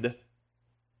and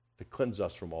to cleanse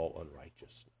us from all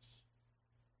unrighteousness.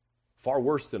 Far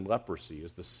worse than leprosy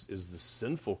is the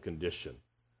sinful condition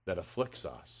that afflicts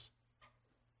us.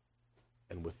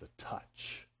 And with the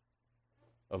touch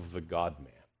of the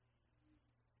God-man,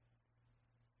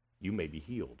 you may be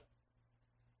healed.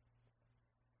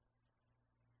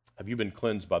 Have you been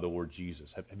cleansed by the Lord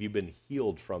Jesus? Have you been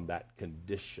healed from that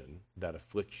condition that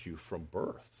afflicts you from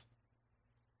birth?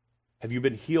 Have you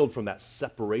been healed from that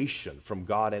separation from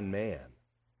God and man?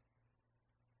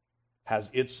 Has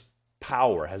its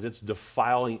power, has its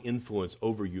defiling influence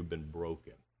over you been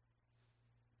broken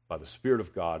by the Spirit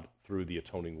of God through the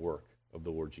atoning work of the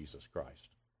Lord Jesus Christ?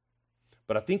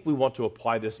 But I think we want to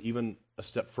apply this even a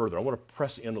step further. I want to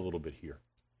press in a little bit here.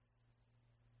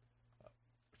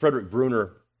 Frederick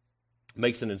Bruner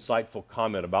makes an insightful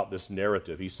comment about this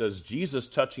narrative. He says, Jesus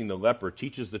touching the leper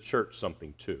teaches the church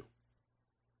something too.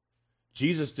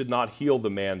 Jesus did not heal the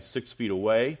man 6 feet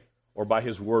away or by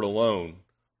his word alone.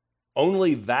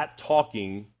 Only that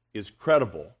talking is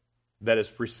credible that is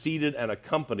preceded and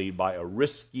accompanied by a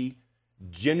risky,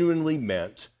 genuinely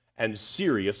meant, and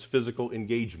serious physical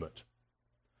engagement.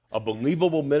 A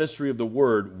believable ministry of the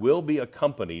word will be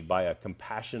accompanied by a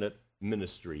compassionate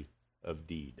ministry of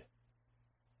deed.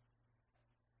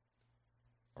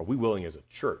 Are we willing as a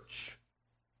church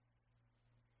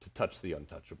to touch the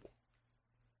untouchable?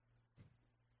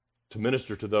 To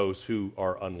minister to those who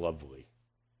are unlovely?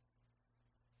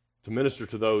 To minister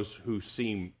to those who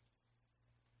seem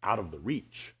out of the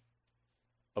reach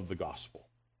of the gospel?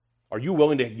 Are you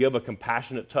willing to give a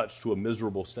compassionate touch to a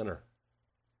miserable sinner?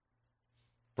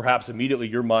 Perhaps immediately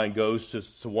your mind goes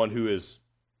to one who is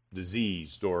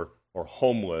diseased or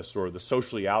homeless or the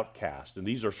socially outcast. And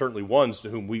these are certainly ones to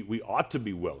whom we ought to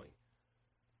be willing,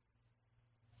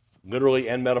 literally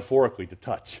and metaphorically, to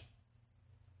touch.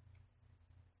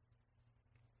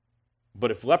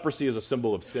 But if leprosy is a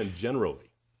symbol of sin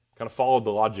generally, kind of follow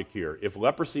the logic here. If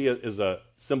leprosy is a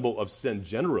symbol of sin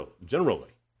generally,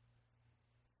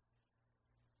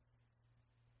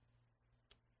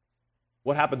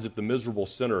 what happens if the miserable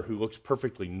sinner who looks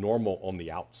perfectly normal on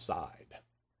the outside,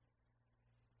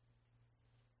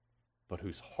 but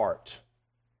whose heart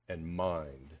and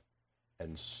mind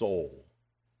and soul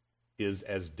is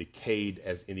as decayed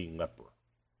as any leper?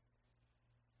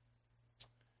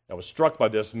 I was struck by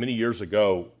this many years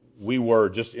ago. We were,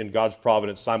 just in God's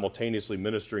providence, simultaneously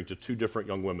ministering to 2 different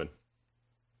young women.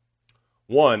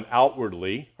 One,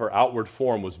 outwardly, her outward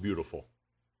form was beautiful.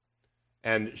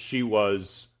 And she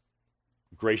was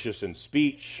gracious in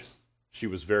speech. She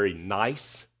was very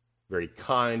nice, very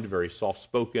kind, very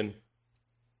soft-spoken.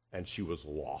 And she was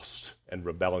lost and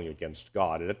rebelling against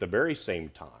God. And at the very same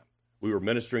time, we were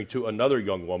ministering to another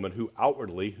young woman who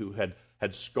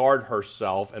had scarred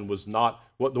herself and was not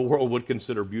what the world would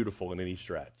consider beautiful in any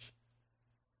stretch.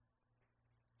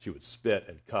 She would spit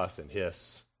and cuss and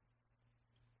hiss.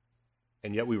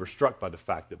 And yet we were struck by the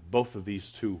fact that both of these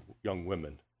 2 young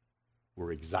women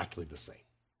were exactly the same.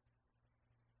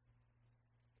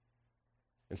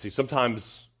 And see,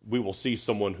 sometimes we will see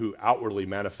someone who outwardly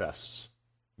manifests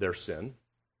their sin,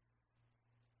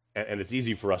 and it's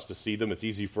easy for us to see them, it's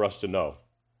easy for us to know.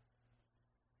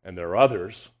 And there are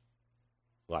others,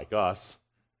 like us,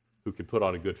 who can put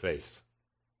on a good face,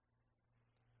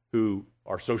 who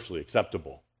are socially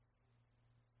acceptable,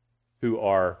 who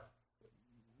are,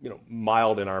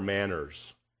 mild in our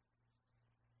manners,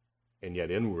 and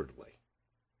yet inwardly,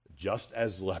 just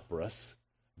as leprous,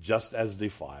 just as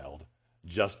defiled,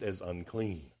 just as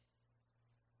unclean.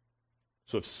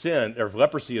 So if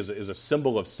leprosy is a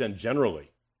symbol of sin generally,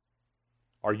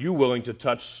 are you willing to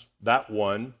touch that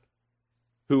one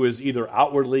who is either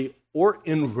outwardly or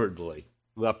inwardly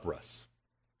leprous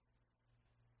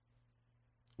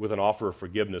with an offer of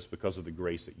forgiveness because of the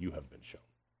grace that you have been shown?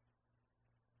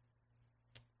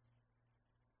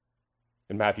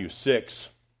 In Matthew 6,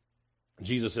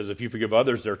 Jesus says, if you forgive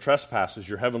others their trespasses,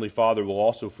 your heavenly Father will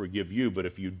also forgive you. But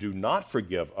if you do not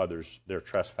forgive others their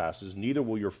trespasses, neither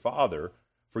will your Father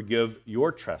forgive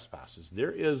your trespasses.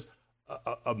 There is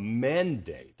a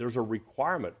mandate, there's a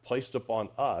requirement placed upon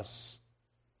us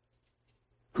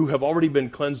who have already been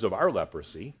cleansed of our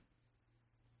leprosy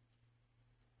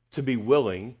to be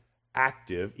willing,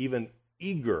 active, even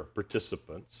eager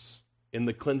participants in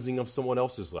the cleansing of someone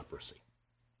else's leprosy.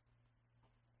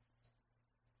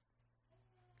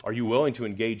 Are you willing to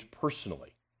engage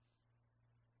personally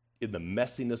in the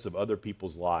messiness of other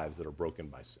people's lives that are broken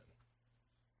by sin?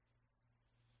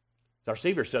 Our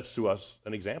Savior sets to us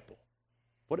an example.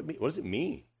 What does it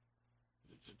mean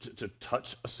to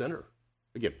touch a sinner?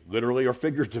 Again, literally or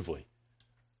figuratively.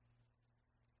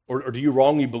 Or do you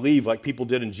wrongly believe, like people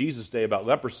did in Jesus' day about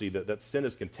leprosy, that sin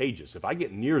is contagious? If I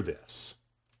get near this,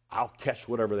 I'll catch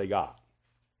whatever they got.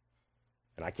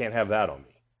 And I can't have that on me.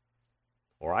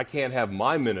 Or I can't have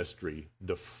my ministry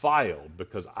defiled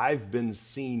because I've been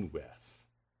seen with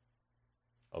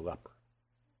a leper.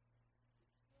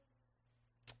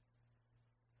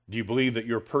 Do you believe that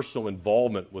your personal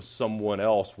involvement with someone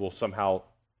else will somehow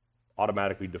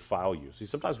automatically defile you? See,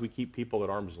 sometimes we keep people at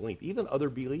arm's length, even other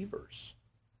believers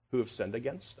who have sinned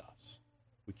against us.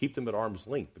 We keep them at arm's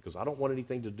length because I don't want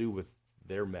anything to do with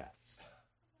their mess.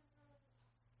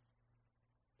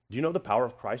 Do you know the power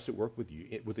of Christ at work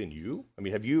within you? I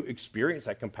mean, have you experienced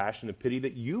that compassion and pity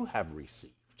that you have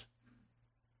received?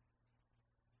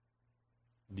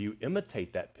 Do you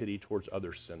imitate that pity towards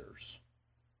other sinners?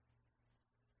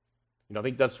 I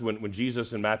think that's when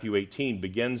Jesus in Matthew 18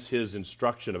 begins his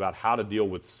instruction about how to deal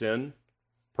with sin,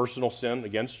 personal sin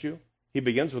against you. He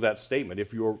begins with that statement.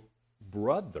 If your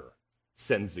brother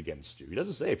sins against you. He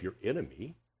doesn't say if your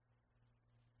enemy,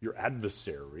 your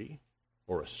adversary,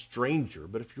 or a stranger,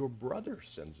 but if your brother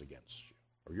sins against you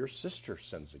or your sister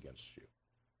sins against you.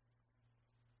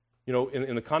 You know,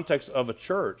 in the context of a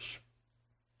church,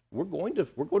 we're going to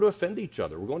offend each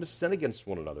other. We're going to sin against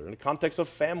one another. In the context of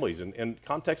families and in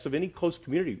context of any close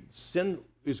community, sin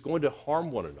is going to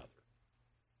harm one another.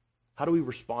 How do we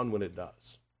respond when it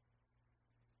does?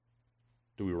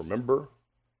 Do we remember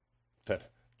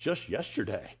that just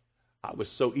yesterday I was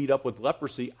so eat up with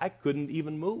leprosy I couldn't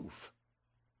even move?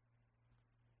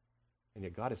 And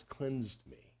yet God has cleansed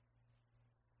me.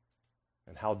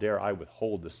 And how dare I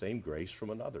withhold the same grace from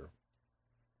another?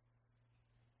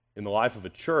 In the life of a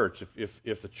church,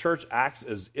 if the church acts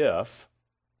as if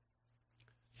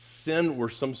sin were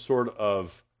some sort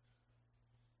of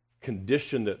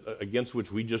condition that against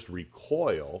which we just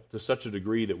recoil to such a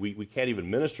degree that we can't even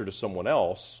minister to someone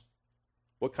else,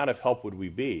 what kind of help would we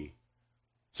be?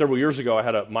 Several years ago, I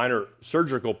had a minor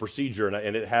surgical procedure,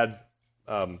 and it had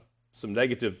some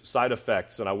negative side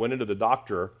effects, and I went into the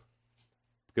doctor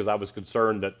because I was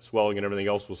concerned that swelling and everything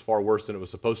else was far worse than it was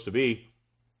supposed to be.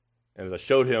 And as I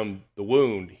showed him the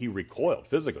wound, he recoiled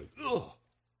physically. Ugh.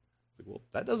 Well,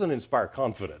 that doesn't inspire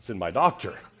confidence in my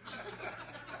doctor.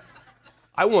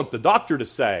 I want the doctor to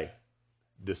say,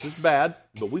 this is bad,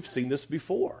 but we've seen this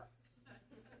before.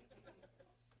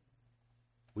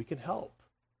 We can help.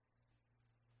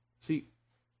 See,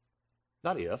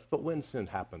 not if, but when sin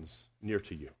happens near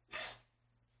to you.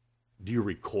 Do you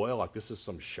recoil like this is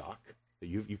some shock that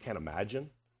you can't imagine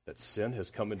that sin has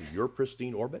come into your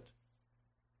pristine orbit?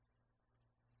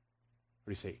 Or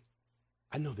do you say,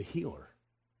 I know the healer.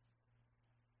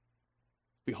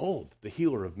 Behold, the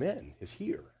healer of men is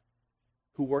here,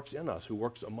 who works in us, who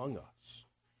works among us.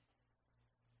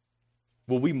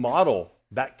 Will we model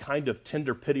that kind of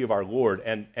tender pity of our Lord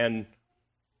and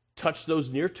touch those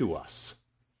near to us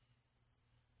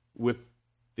with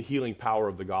the healing power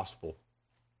of the gospel?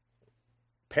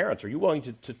 Parents, are you willing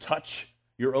to touch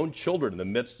your own children in the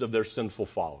midst of their sinful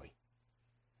folly?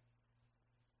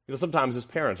 You know, sometimes as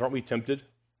parents, aren't we tempted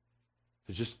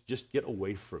to just get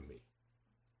away from me?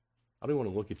 I don't want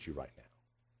to look at you right now.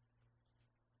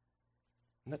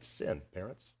 And that's sin,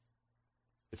 parents.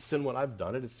 It's sin when I've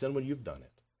done it. It's sin when you've done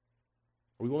it.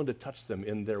 Are we willing to touch them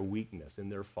in their weakness, in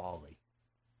their folly?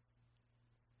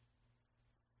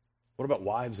 What about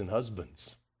wives and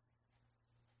husbands?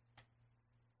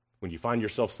 When you find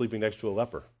yourself sleeping next to a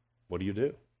leper, what do?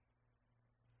 Do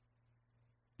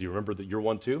you remember that you're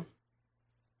one too?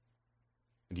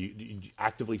 Do you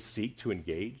actively seek to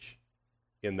engage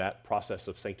in that process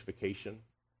of sanctification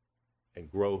and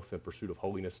growth and pursuit of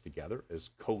holiness together as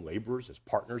co-laborers, as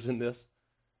partners in this?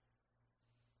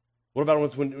 What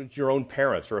about when it's your own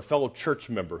parents or a fellow church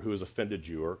member who has offended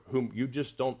you or whom you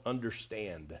just don't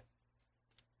understand?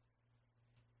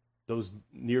 Those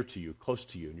near to you, close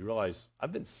to you, and you realize,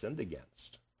 I've been sinned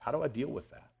against. How do I deal with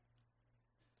that?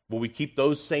 Will we keep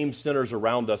those same sinners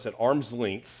around us at arm's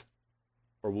length,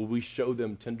 or will we show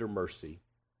them tender mercy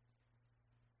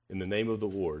in the name of the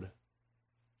Lord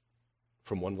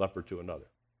from one leper to another?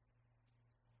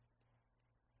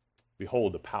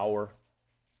 Behold the power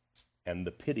and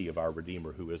the pity of our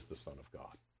Redeemer, who is the Son of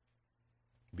God.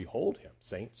 Behold him,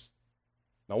 saints.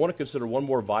 Now, I want to consider one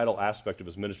more vital aspect of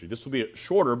his ministry. This will be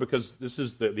shorter because this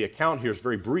is the account here is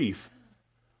very brief,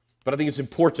 but I think it's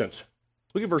important.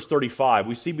 Look at verse 35.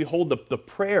 We see, behold, the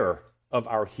prayer of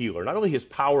our healer. Not only his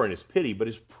power and his pity, but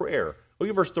his prayer. Look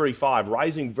at verse 35.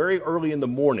 Rising very early in the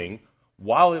morning,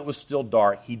 while it was still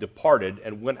dark, he departed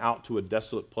and went out to a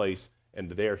desolate place, and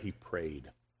there he prayed.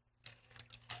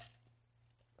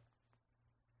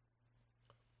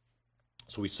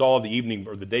 So we saw the evening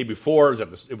or the day before,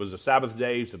 it was the Sabbath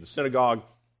days at the synagogue.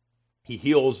 He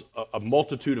heals a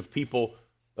multitude of people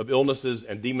of illnesses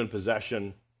and demon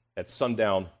possession at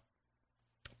sundown,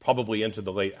 probably into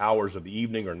the late hours of the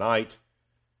evening or night.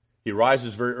 He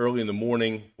rises very early in the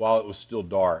morning while it was still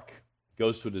dark,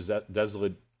 goes to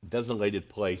a desolated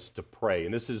place to pray.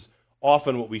 And this is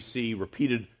often what we see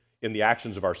repeated in the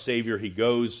actions of our Savior. He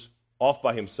goes off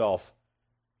by himself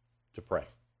to pray.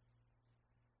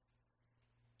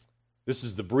 This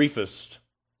is the briefest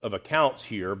of accounts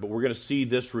here, but we're going to see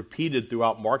this repeated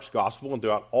throughout Mark's gospel and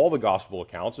throughout all the gospel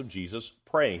accounts of Jesus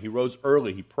praying. He rose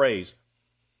early, he prays.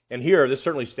 And here, this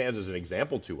certainly stands as an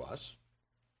example to us.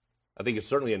 I think it's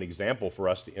certainly an example for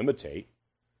us to imitate,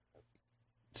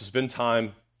 to spend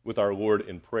time with our Lord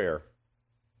in prayer.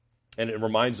 And it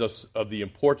reminds us of the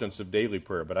importance of daily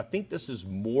prayer. But I think this is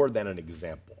more than an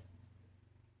example.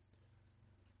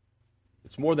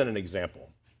 It's more than an example.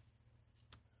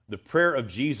 The prayer of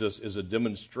Jesus is a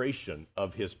demonstration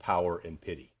of his power and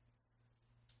pity.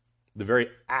 The very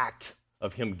act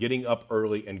of him getting up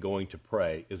early and going to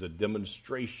pray is a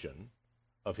demonstration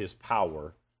of his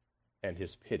power and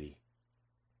his pity.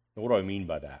 Now, what do I mean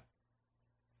by that?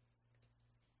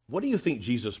 What do you think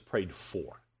Jesus prayed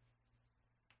for?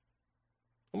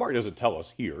 Well, Mark doesn't tell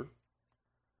us here,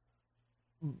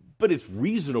 but it's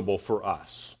reasonable for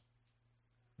us,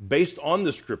 based on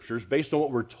the Scriptures, based on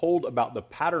what we're told about the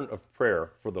pattern of prayer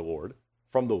for the Lord,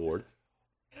 from the Lord,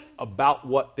 about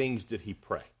what things did he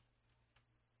pray.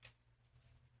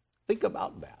 Think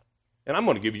about that. And I'm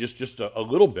going to give you just a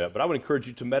little bit, but I would encourage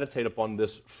you to meditate upon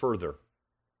this further.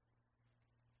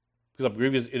 Because I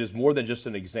believe it is more than just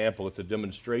an example, it's a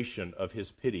demonstration of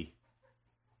his pity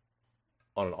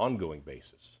on an ongoing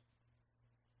basis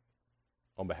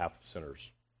on behalf of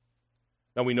sinners.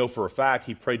 Now we know for a fact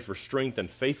he prayed for strength and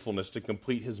faithfulness to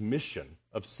complete his mission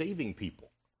of saving people.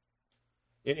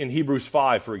 In Hebrews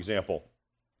 5, for example,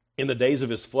 in the days of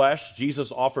his flesh,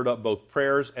 Jesus offered up both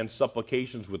prayers and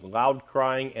supplications with loud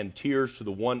crying and tears to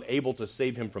the one able to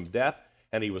save him from death,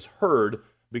 and he was heard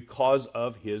because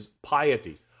of his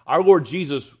piety. Our Lord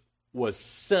Jesus was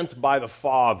sent by the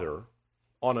Father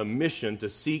on a mission to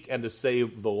seek and to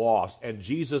save the lost, and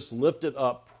Jesus lifted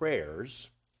up prayers,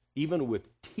 even with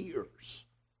tears,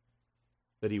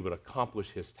 that he would accomplish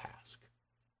his task.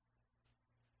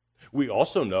 We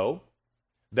also know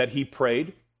that he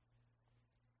prayed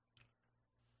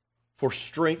for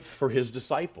strength for his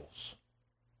disciples.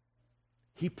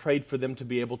 He prayed for them to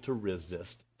be able to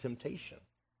resist temptation.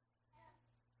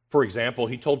 For example,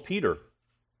 he told Peter,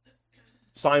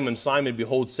 "Simon, Simon,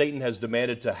 behold, Satan has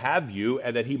demanded to have you,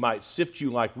 and that he might sift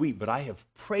you like wheat, but I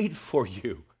have prayed for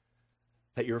you,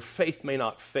 that your faith may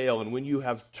not fail, and when you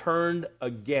have turned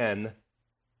again,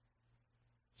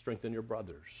 strengthen your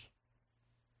brothers."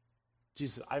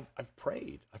 Jesus, I've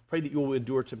prayed. I've prayed that you will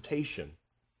endure temptation,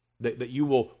 that you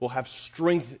will have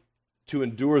strength to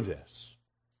endure this.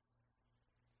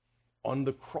 On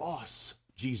the cross,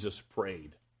 Jesus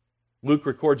prayed. Luke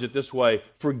records it this way: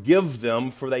 "Forgive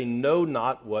them, for they know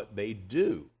not what they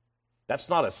do." That's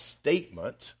not a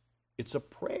statement, it's a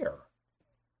prayer.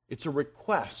 It's a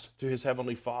request to his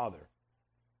heavenly Father.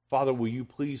 Father, will you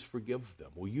please forgive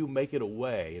them? Will you make it a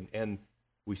way? And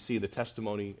we see the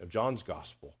testimony of John's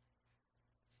gospel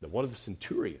that one of the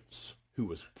centurions who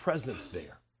was present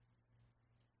there,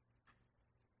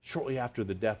 shortly after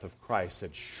the death of Christ,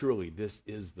 said, "Surely this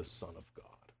is the Son of God."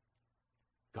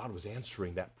 God was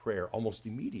answering that prayer almost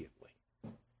immediately.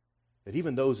 That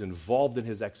even those involved in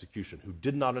his execution, who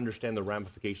did not understand the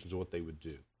ramifications of what they would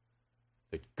do,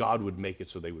 that God would make it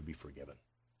so they would be forgiven.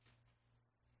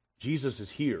 Jesus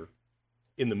is here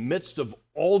in the midst of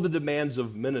all the demands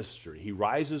of ministry. He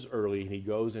rises early and he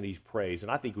goes and he prays.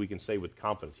 And I think we can say with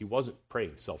confidence, he wasn't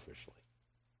praying selfishly.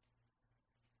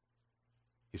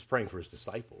 He's praying for his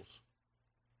disciples.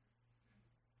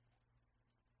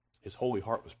 His holy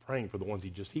heart was praying for the ones he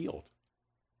just healed.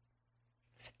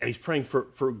 And he's praying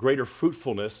for greater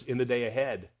fruitfulness in the day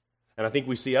ahead. And I think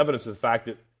we see evidence of the fact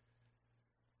that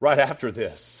right after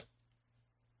this,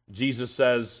 Jesus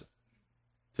says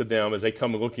to them as they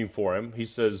come looking for him, he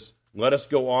says, "Let us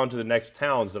go on to the next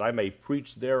towns that I may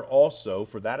preach there also,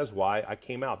 for that is why I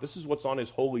came out." This is what's on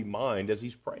his holy mind as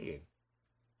he's praying.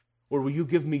 Lord, will you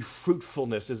give me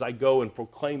fruitfulness as I go and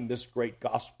proclaim this great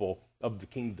gospel of the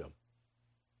kingdom?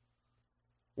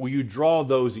 Will you draw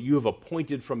those that you have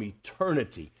appointed from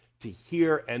eternity to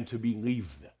hear and to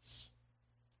believe this?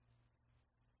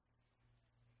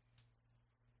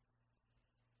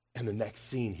 And the next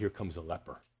scene, here comes a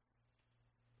leper.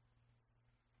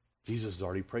 Jesus has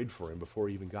already prayed for him before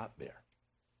he even got there.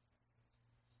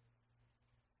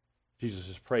 Jesus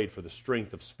has prayed for the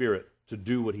strength of spirit to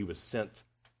do what he was sent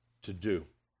to do.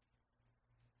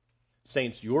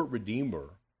 Saints, your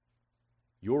Redeemer,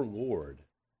 your Lord,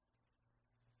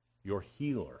 your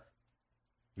healer,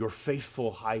 your faithful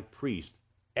high priest,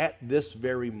 at this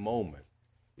very moment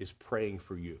is praying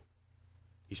for you.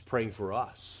 He's praying for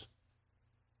us.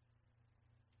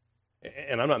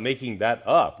 And I'm not making that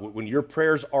up. When your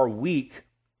prayers are weak,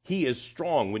 he is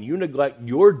strong. When you neglect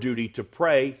your duty to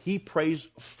pray, he prays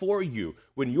for you.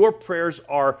 When your prayers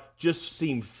just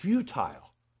seem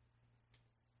futile,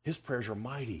 his prayers are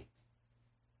mighty.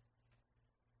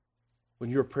 When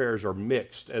your prayers are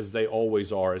mixed, as they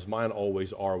always are, as mine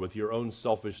always are, with your own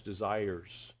selfish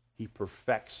desires, he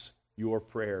perfects your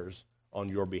prayers on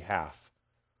your behalf.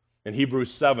 In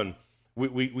Hebrews 7,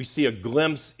 we see a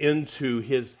glimpse into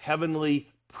his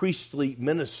heavenly priestly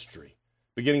ministry.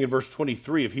 Beginning in verse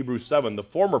 23 of Hebrews 7, "The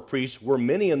former priests were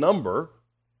many in number,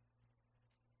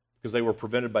 because they were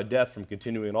prevented by death from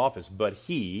continuing in office, but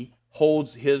he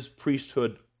holds his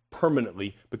priesthood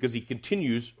permanently because he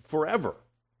continues forever.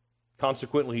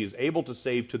 Consequently, he is able to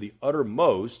save to the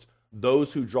uttermost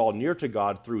those who draw near to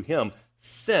God through him,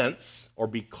 since or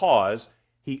because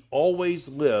he always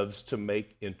lives to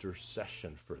make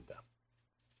intercession for them.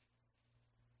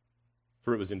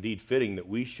 For it was indeed fitting that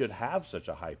we should have such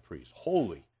a high priest,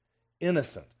 holy,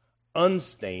 innocent,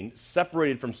 unstained,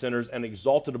 separated from sinners, and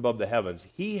exalted above the heavens.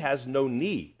 He has no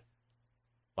need,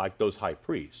 like those high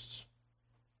priests,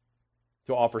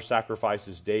 to offer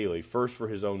sacrifices daily, first for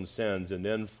his own sins and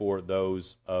then for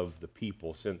those of the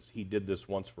people, since he did this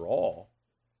once for all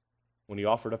when he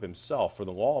offered up himself. For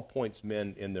the law appoints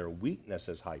men in their weakness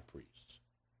as high priests.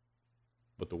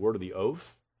 But the word of the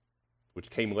oath, which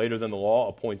came later than the law,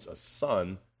 appoints a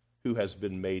son who has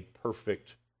been made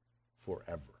perfect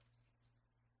forever.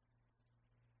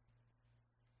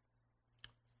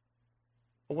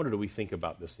 I wonder, do we think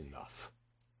about this enough?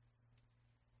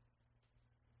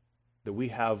 That we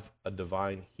have a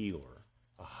divine healer,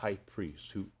 a high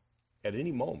priest, who at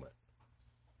any moment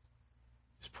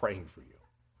is praying for you.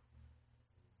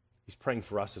 He's praying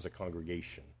for us as a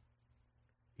congregation.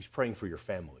 He's praying for your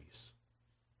families.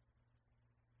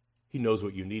 He knows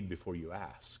what you need before you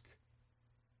ask.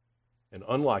 And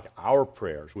unlike our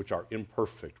prayers, which are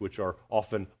imperfect, which are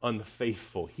often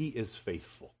unfaithful, he is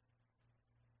faithful.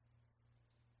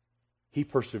 He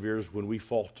perseveres when we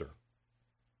falter.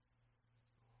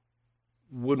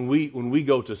 When we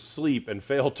go to sleep and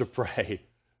fail to pray,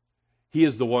 he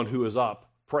is the one who is up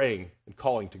praying and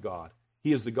calling to God.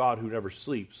 He is the God who never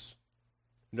sleeps,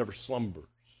 who never slumbers.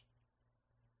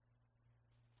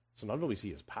 So not only do we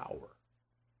see his power,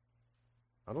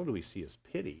 not only do we see his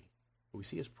pity, but we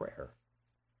see his prayer.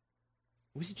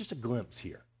 We see just a glimpse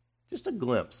here, just a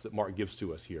glimpse that Mark gives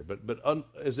to us here. But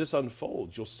as this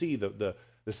unfolds, you'll see the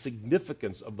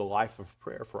significance of the life of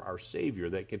prayer for our Savior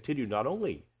that continued not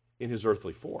only in his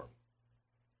earthly form,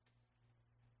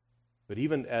 but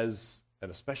even as,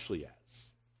 and especially as,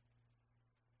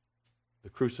 the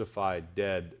crucified,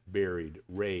 dead, buried,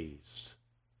 raised,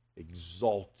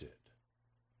 exalted,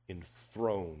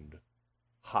 enthroned,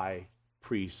 high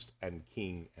priest and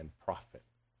king and prophet.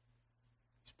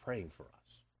 He's praying for us.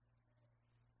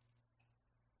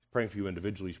 He's praying for you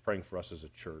individually. He's praying for us as a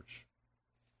church.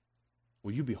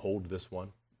 Will you behold this one?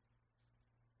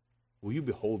 Will you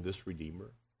behold this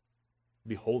Redeemer?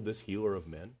 Behold this healer of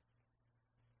men?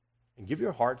 And give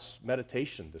your heart's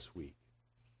meditation this week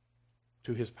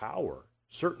to his power,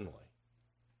 certainly,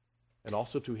 and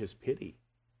also to his pity.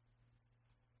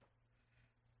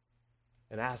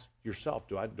 And ask yourself,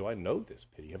 do I know this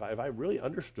pity? Have I really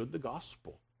understood the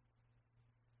gospel?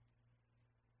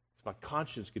 Does my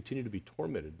conscience continue to be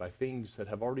tormented by things that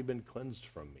have already been cleansed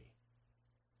from me?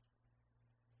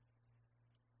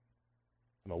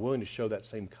 Am I willing to show that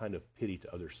same kind of pity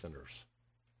to other sinners?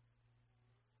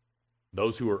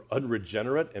 Those who are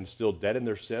unregenerate and still dead in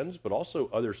their sins, but also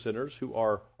other sinners who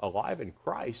are alive in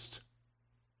Christ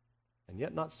and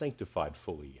yet not sanctified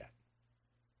fully yet.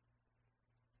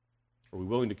 Are we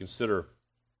willing to consider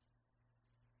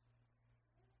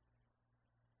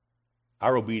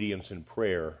our obedience in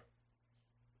prayer,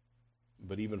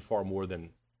 but even far more than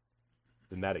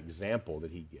that example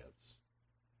that he gives?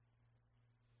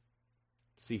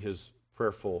 See his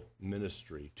prayerful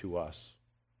ministry to us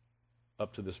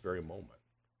up to this very moment.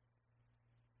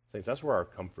 Saints, that's where our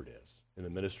comfort is, in the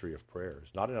ministry of prayers,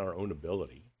 not in our own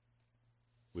ability.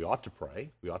 We ought to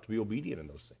pray. We ought to be obedient in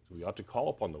those things. We ought to call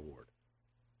upon the Lord.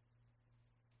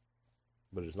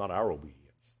 But it is not our obedience.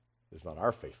 It is not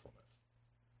our faithfulness.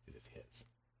 It is his.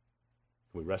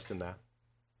 Can we rest in that?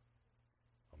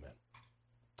 Amen.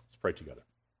 Let's pray together.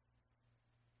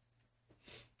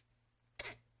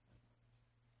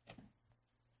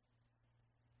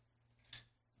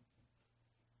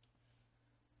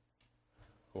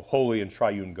 O holy and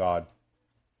triune God,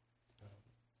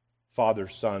 Father,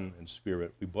 Son, and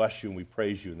Spirit, we bless you and we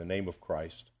praise you in the name of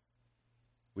Christ.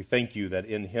 We thank you that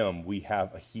in him we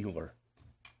have a healer,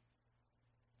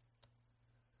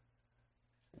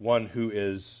 one who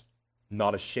is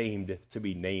not ashamed to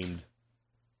be named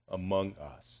among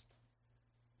us,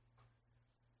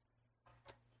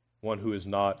 one who is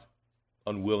not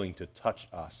unwilling to touch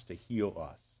us, to heal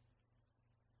us,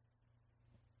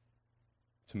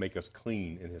 to make us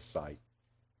clean in his sight.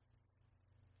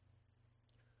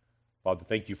 Father,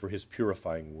 thank you for his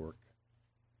purifying work.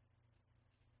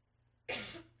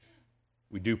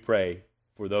 We do pray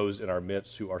for those in our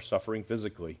midst who are suffering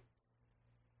physically,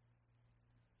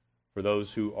 for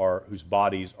those whose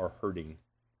bodies are hurting.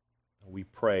 We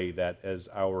pray that as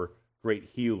our great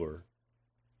healer,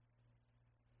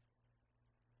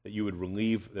 that you would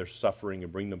relieve their suffering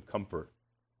and bring them comfort.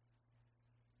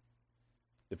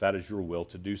 If that is your will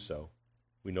to do so,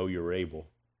 we know you're able.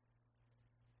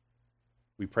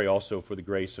 We pray also for the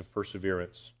grace of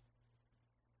perseverance,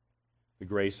 the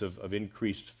grace of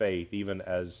increased faith, even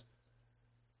as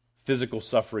physical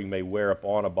suffering may wear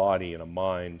upon a body and a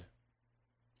mind,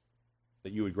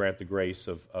 that you would grant the grace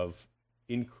of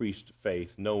increased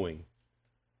faith, knowing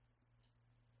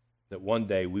that one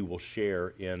day we will share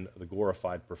in the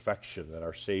glorified perfection that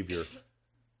our Savior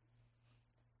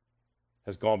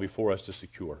has gone before us to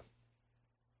secure.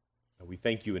 And we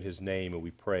thank you in his name, and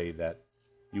we pray that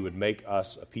you would make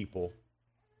us a people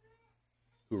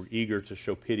who are eager to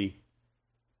show pity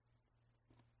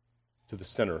to the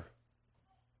sinner,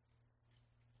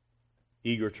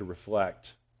 eager to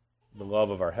reflect the love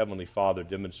of our Heavenly Father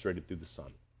demonstrated through the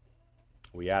Son.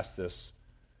 We ask this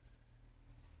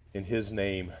in his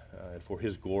name and for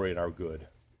his glory and our good.